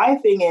my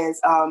thing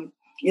is,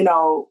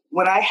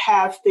 when I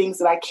have things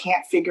that I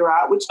can't figure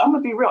out, which I'm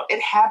going to be real,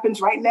 it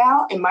happens right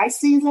now in my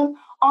season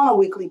on a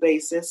weekly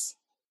basis.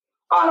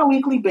 I don't know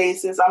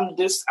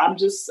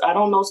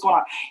what's going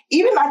on.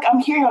 Even like I'm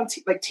hearing on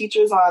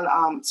teachers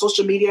on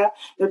social media,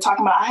 they're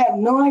talking about, I have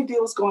no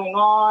idea what's going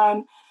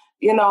on.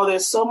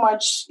 There's so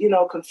much,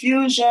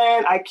 confusion.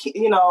 I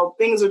can't,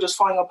 things are just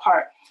falling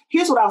apart.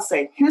 Here's what I'll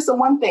say. Here's the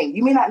one thing.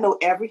 You may not know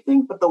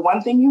everything, but the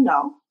one thing you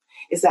know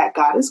is that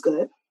God is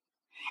good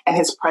and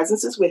His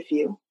presence is with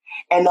you.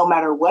 And no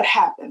matter what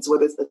happens,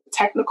 whether it's the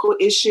technical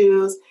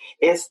issues,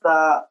 it's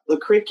the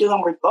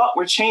curriculum,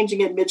 we're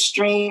changing it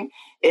midstream.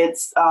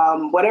 It's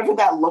whatever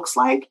that looks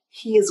like,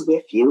 He is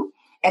with you,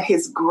 and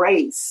His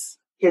grace,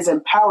 His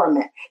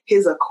empowerment,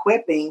 His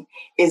equipping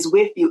is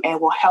with you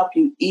and will help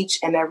you each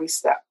and every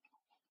step.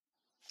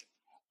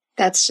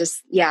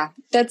 That's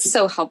that's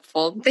so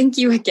helpful. Thank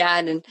you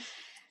again. And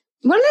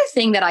one other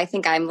thing that I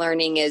think I'm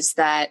learning is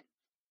that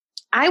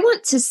I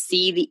want to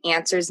see the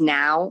answers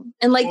now.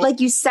 And like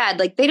you said,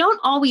 like they don't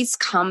always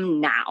come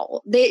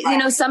now. They,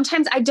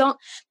 sometimes I don't,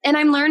 and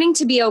I'm learning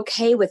to be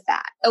okay with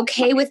that.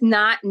 Okay with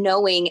not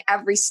knowing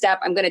every step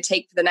I'm going to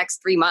take for the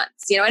next 3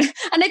 months, and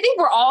I think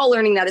we're all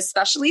learning that,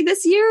 especially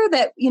this year,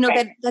 that,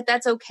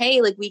 that's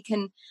okay. Like we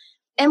can,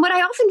 and what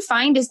I often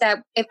find is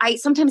that if I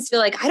sometimes feel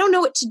like I don't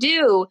know what to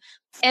do,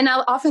 and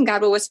often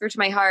God will whisper to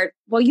my heart,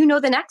 well, you know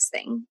the next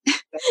thing.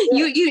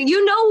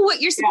 you know what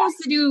you're supposed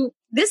to do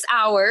this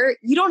hour.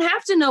 You don't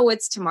have to know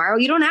what's tomorrow.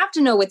 You don't have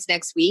to know what's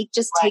next week.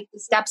 Just take the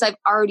steps I've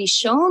already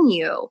shown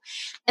you.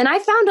 And I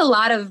found a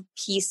lot of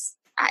peace.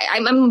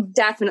 I'm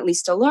definitely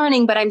still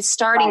learning, but I'm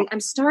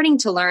starting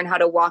to learn how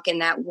to walk in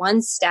that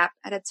one step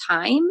at a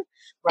time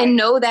and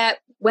know that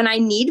when I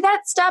need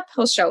that step,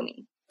 He'll show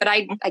me. But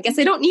I guess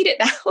I don't need it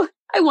now.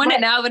 I want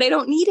it now, but I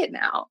don't need it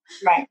now.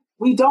 Right.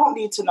 We don't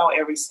need to know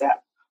every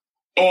step.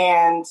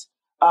 And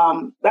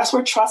that's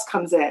where trust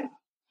comes in.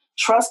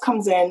 Trust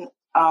comes in.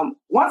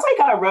 Once I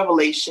got a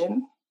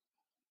revelation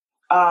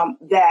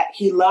that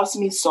He loves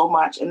me so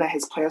much and that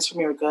His plans for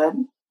me are good,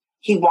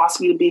 He wants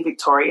me to be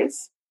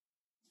victorious.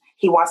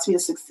 He wants me to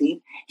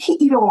succeed. He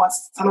even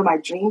wants some of my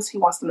dreams. He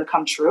wants them to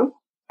come true.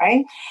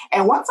 Right.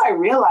 And once I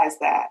realized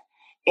that,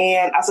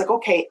 and I was like,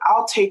 okay,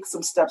 I'll take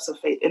some steps of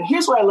faith. And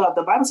here's what I love.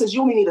 The Bible says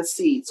you only need a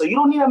seed. So you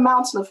don't need a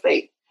mountain of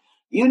faith.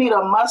 You need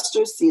a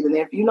mustard seed. And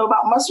if you know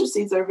about mustard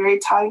seeds, they're very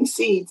tiny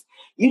seeds.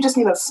 You just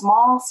need a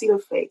small seed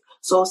of faith.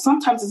 So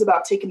sometimes it's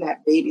about taking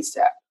that baby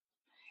step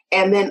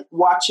and then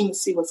watching to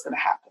see what's going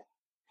to happen.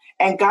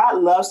 And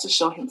God loves to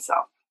show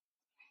Himself.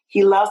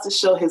 He loves to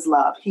show His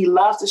love. He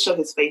loves to show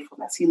His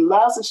faithfulness. He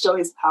loves to show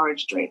His power and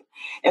strength.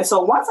 And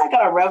so once I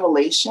got a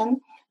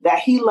revelation that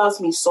He loves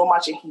me so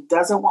much and He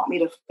doesn't want me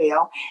to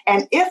fail,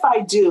 and if I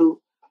do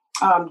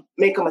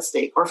make a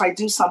mistake or if I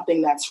do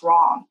something that's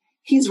wrong,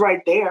 He's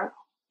right there.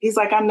 He's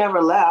like, I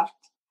never left.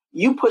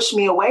 You pushed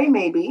me away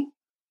maybe,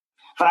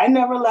 but I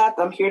never left.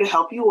 I'm here to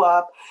help you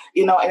up,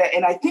 and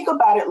I think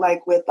about it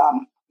like with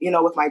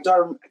my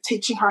daughter,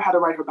 teaching her how to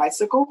ride her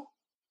bicycle.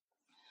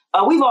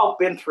 We've all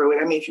been through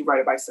it. I mean, if you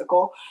ride a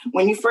bicycle,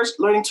 when you first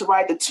learning to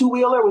ride the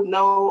two-wheeler with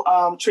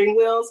no training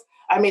wheels,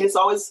 I mean, it's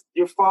always,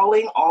 you're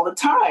falling all the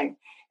time.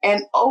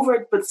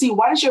 But see,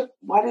 why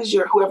does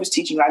your whoever's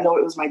teaching you, I know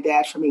it was my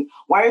dad for me,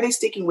 why are they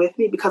sticking with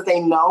me? Because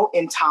they know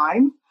in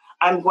time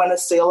I'm going to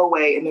sail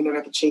away and then they're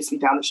going to chase me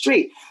down the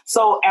street.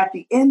 So at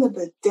the end of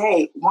the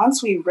day,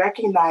 once we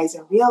recognize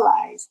and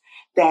realize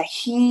that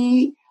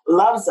He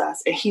loves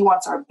us and He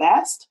wants our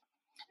best,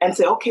 and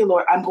say, okay,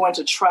 Lord, I'm going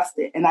to trust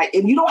it. And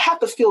you don't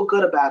have to feel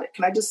good about it.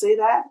 Can I just say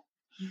that?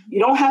 Mm-hmm. You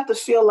don't have to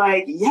feel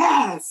like,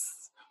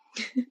 yes,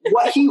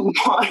 what He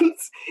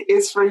wants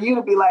is for you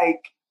to be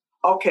like,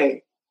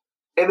 okay.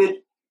 And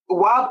then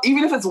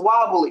even if it's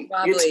wobbly.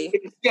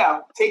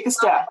 Take the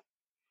step.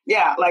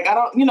 Yeah. Like, I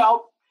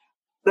don't,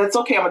 that's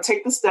okay. I'm going to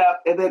take the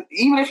step. And then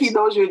even if He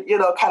knows you're,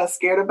 kind of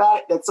scared about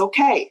it, that's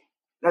okay.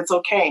 That's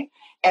okay.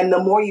 And the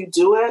more you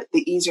do it,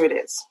 the easier it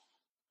is.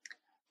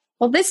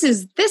 Well, this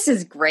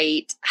is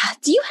great.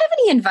 Do you have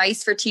any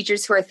advice for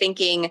teachers who are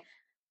thinking,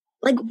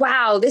 like,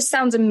 wow, this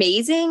sounds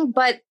amazing,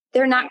 but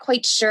they're not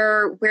quite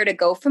sure where to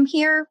go from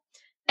here?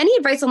 Any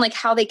advice on like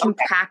how they can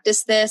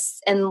practice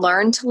this and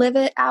learn to live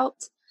it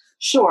out?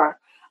 Sure.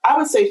 I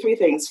would say 3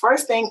 things.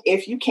 First thing,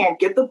 if you can't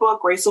get the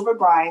book, Grace Over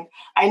Grind,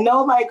 I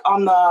know like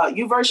on the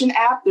YouVersion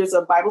app, there's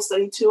a Bible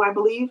study too, I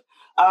believe.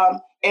 And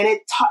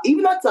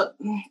even though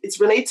it's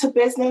related to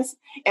business,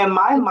 in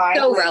my mind.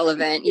 So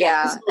relevant.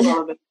 Yeah. So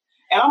relevant.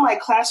 And I'm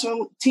like,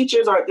 classroom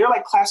teachers they're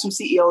like classroom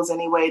CEOs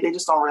anyway. They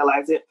just don't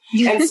realize it.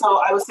 And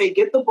so I would say,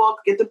 get the book,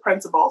 get the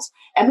principles,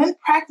 and then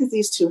practice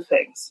these 2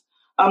 things.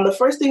 The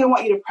first thing I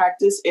want you to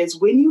practice is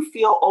when you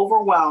feel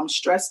overwhelmed,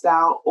 stressed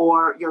out,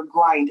 or you're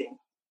grinding,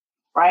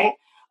 right?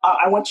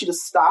 I want you to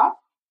stop,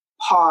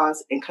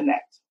 pause, and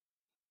connect.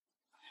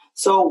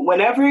 So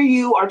whenever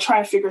you are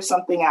trying to figure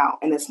something out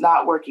and it's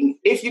not working,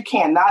 if you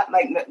can, not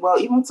like, well,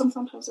 even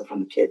sometimes they're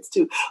from the kids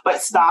too,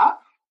 but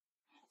stop,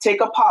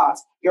 take a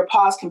pause. Your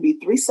pause can be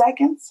 3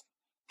 seconds,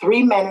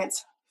 3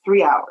 minutes,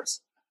 3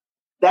 hours.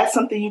 That's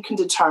something you can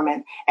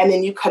determine. And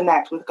then you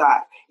connect with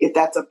God. If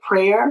that's a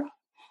prayer,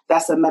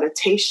 that's a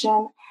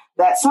meditation,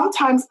 that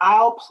sometimes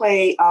I'll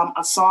play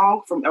a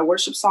song from a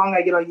worship song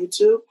I get on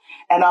YouTube,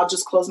 and I'll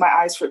just close my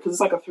eyes for it because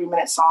it's like a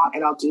 3-minute song,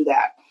 and I'll do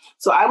that.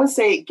 So I would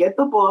say get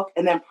the book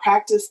and then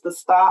practice the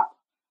stop,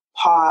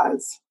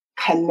 pause,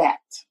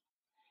 connect.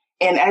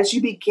 And as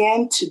you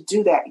begin to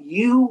do that,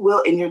 you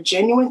will, and you're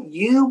genuine,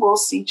 you will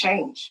see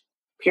change,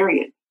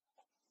 period.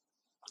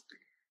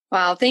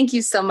 Wow. Thank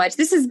you so much.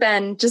 This has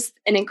been just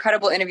an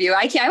incredible interview.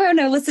 I want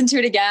to listen to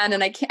it again,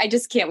 and I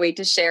just can't wait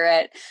to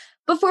share it.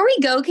 Before we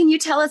go, can you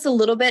tell us a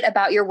little bit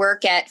about your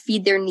work at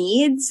Feed Their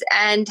Needs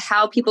and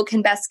how people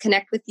can best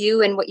connect with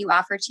you and what you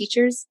offer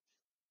teachers?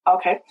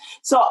 Okay.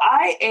 So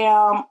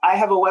I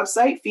have a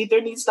website,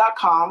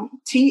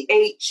 feedtheirneeds.com,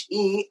 THEIR,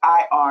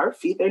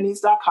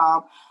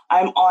 feedtheirneeds.com.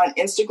 I'm on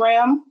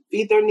Instagram,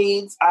 Feed Their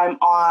Needs. I'm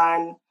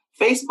on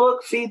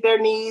Facebook, Feed Their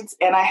Needs.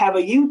 And I have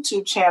a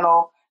YouTube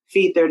channel,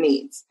 Feed Their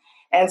Needs.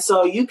 And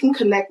so you can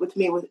connect with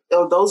me with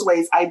those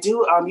ways. I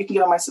do. You can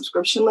get on my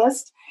subscription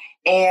list,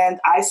 and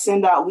I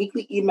send out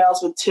weekly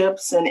emails with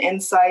tips and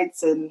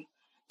insights and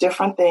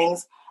different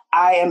things.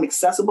 I am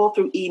accessible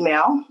through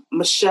email,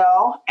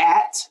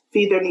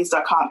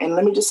 Michelle@feedtheirneeds.com. And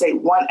let me just say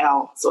 1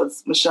 L. So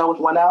it's Michelle with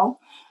 1 L.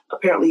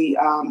 Apparently,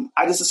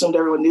 I just assumed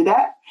everyone knew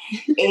that.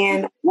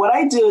 And what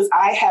I do is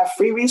I have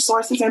free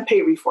resources and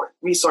paid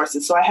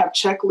resources. So I have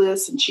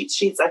checklists and cheat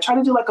sheets. I try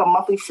to do like a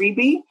monthly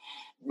freebie.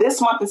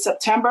 This month in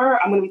September,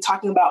 I'm going to be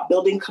talking about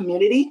building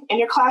community in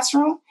your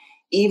classroom,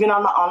 even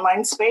on the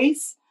online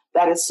space.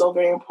 That is so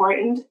very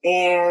important.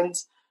 And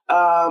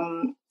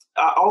I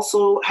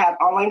also have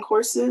online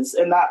courses,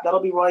 and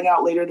that'll be rolling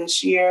out later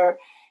this year.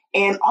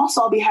 And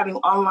also I'll be having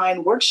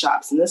online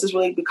workshops. And this is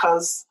really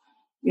because,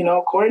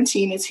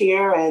 quarantine is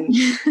here, and,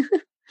 so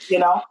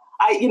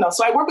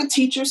I work with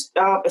teachers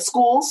at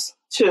schools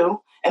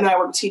too. And then I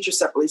work with teachers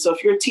separately. So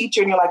if you're a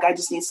teacher and you're like, I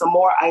just need some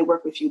more, I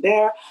work with you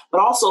there.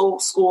 But also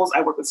schools, I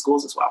work with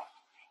schools as well.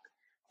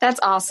 That's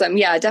awesome.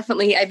 Yeah,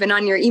 definitely. I've been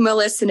on your email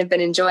list and have been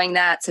enjoying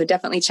that. So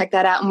definitely check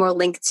that out. And we'll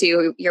link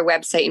to your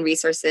website and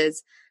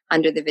resources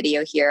under the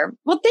video here.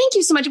 Well, thank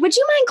you so much. Would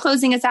you mind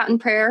closing us out in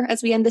prayer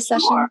as we end this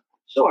session?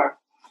 Sure.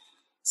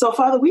 So,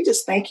 Father, we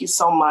just thank you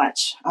so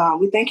much.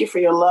 We thank you for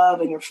your love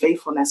and your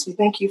faithfulness. We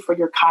thank you for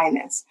your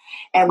kindness.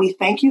 And we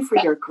thank you for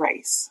your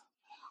grace.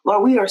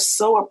 Lord, we are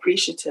so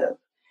appreciative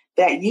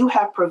that you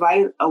have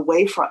provided a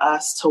way for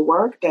us to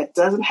work that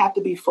doesn't have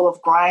to be full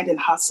of grind and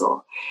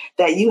hustle,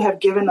 that you have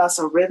given us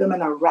a rhythm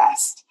and a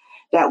rest,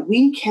 that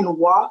we can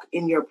walk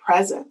in your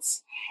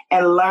presence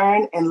and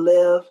learn and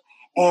live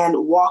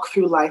and walk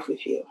through life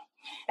with you.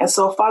 And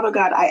so, Father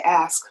God, I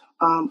ask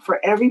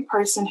for every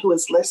person who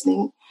is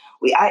listening,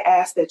 I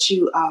ask that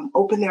you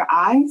open their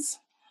eyes,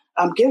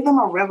 give them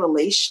a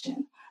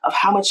revelation of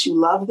how much you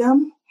love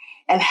them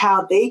and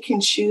how they can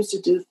choose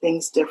to do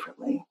things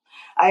differently.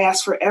 I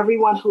ask for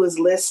everyone who is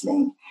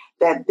listening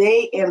that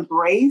they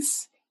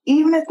embrace,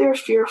 even if they're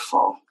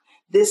fearful,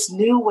 this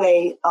new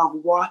way of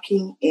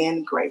walking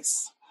in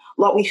grace.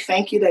 Lord, we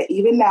thank you that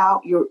even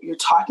now you're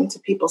talking to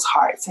people's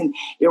hearts and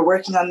you're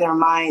working on their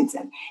minds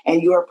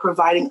and you are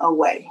providing a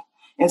way.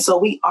 And so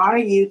we honor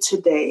you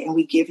today and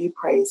we give you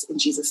praise in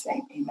Jesus'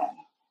 name. Amen.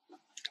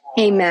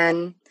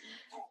 Amen.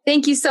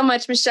 Thank you so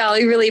much, Michelle.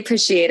 We really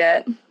appreciate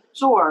it.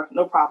 Sure.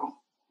 No problem.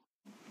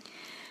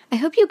 I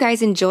hope you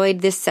guys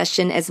enjoyed this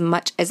session as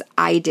much as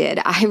I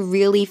did. I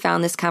really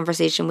found this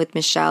conversation with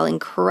Michelle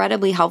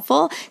incredibly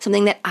helpful,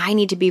 something that I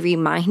need to be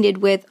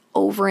reminded with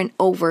over and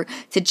over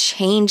to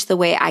change the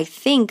way I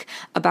think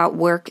about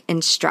work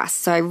and stress.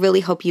 So I really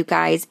hope you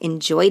guys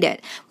enjoyed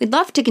it. We'd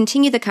love to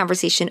continue the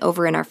conversation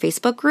over in our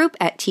Facebook group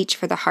at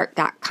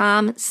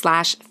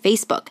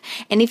teachfortheheart.com/Facebook.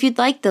 And if you'd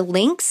like the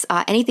links,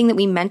 anything that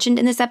we mentioned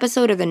in this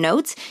episode or the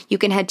notes, you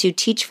can head to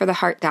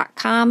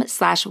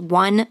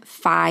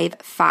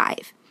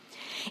teachfortheheart.com/155.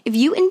 If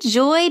you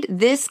enjoyed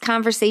this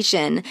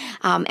conversation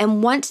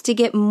and want to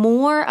get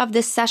more of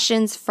the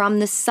sessions from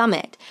the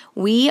summit,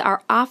 we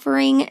are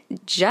offering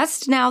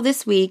just now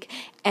this week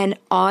an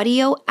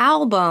audio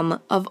album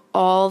of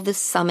all the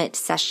summit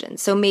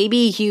sessions. So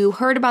maybe you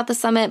heard about the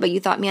summit, but you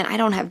thought, man, I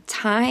don't have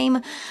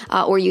time,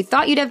 or you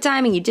thought you'd have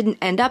time and you didn't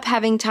end up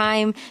having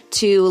time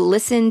to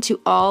listen to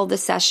all the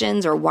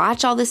sessions or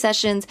watch all the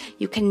sessions.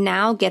 You can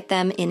now get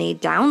them in a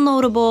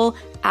downloadable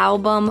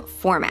album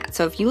format.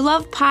 So if you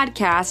love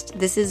podcasts,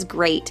 this is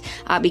great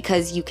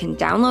because you can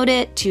download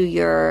it to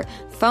your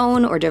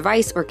phone or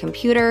device or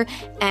computer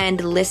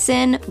and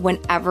listen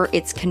whenever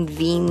it's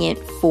convenient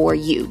for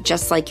you,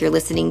 just like you're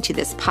listening to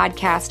this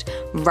podcast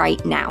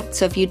right now.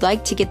 So if you'd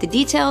like to get the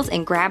details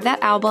and grab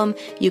that album,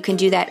 you can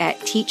do that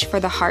at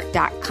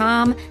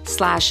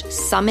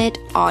teachfortheheart.com/summit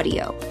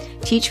audio.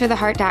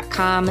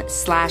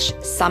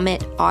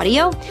 teachfortheheart.com/summit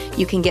audio.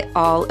 You can get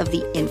all of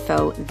the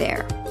info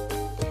there.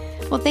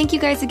 Well, thank you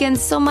guys again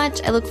so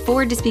much. I look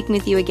forward to speaking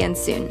with you again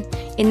soon.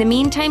 In the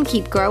meantime,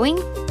 keep growing,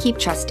 keep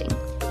trusting.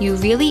 You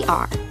really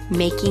are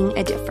making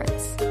a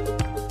difference.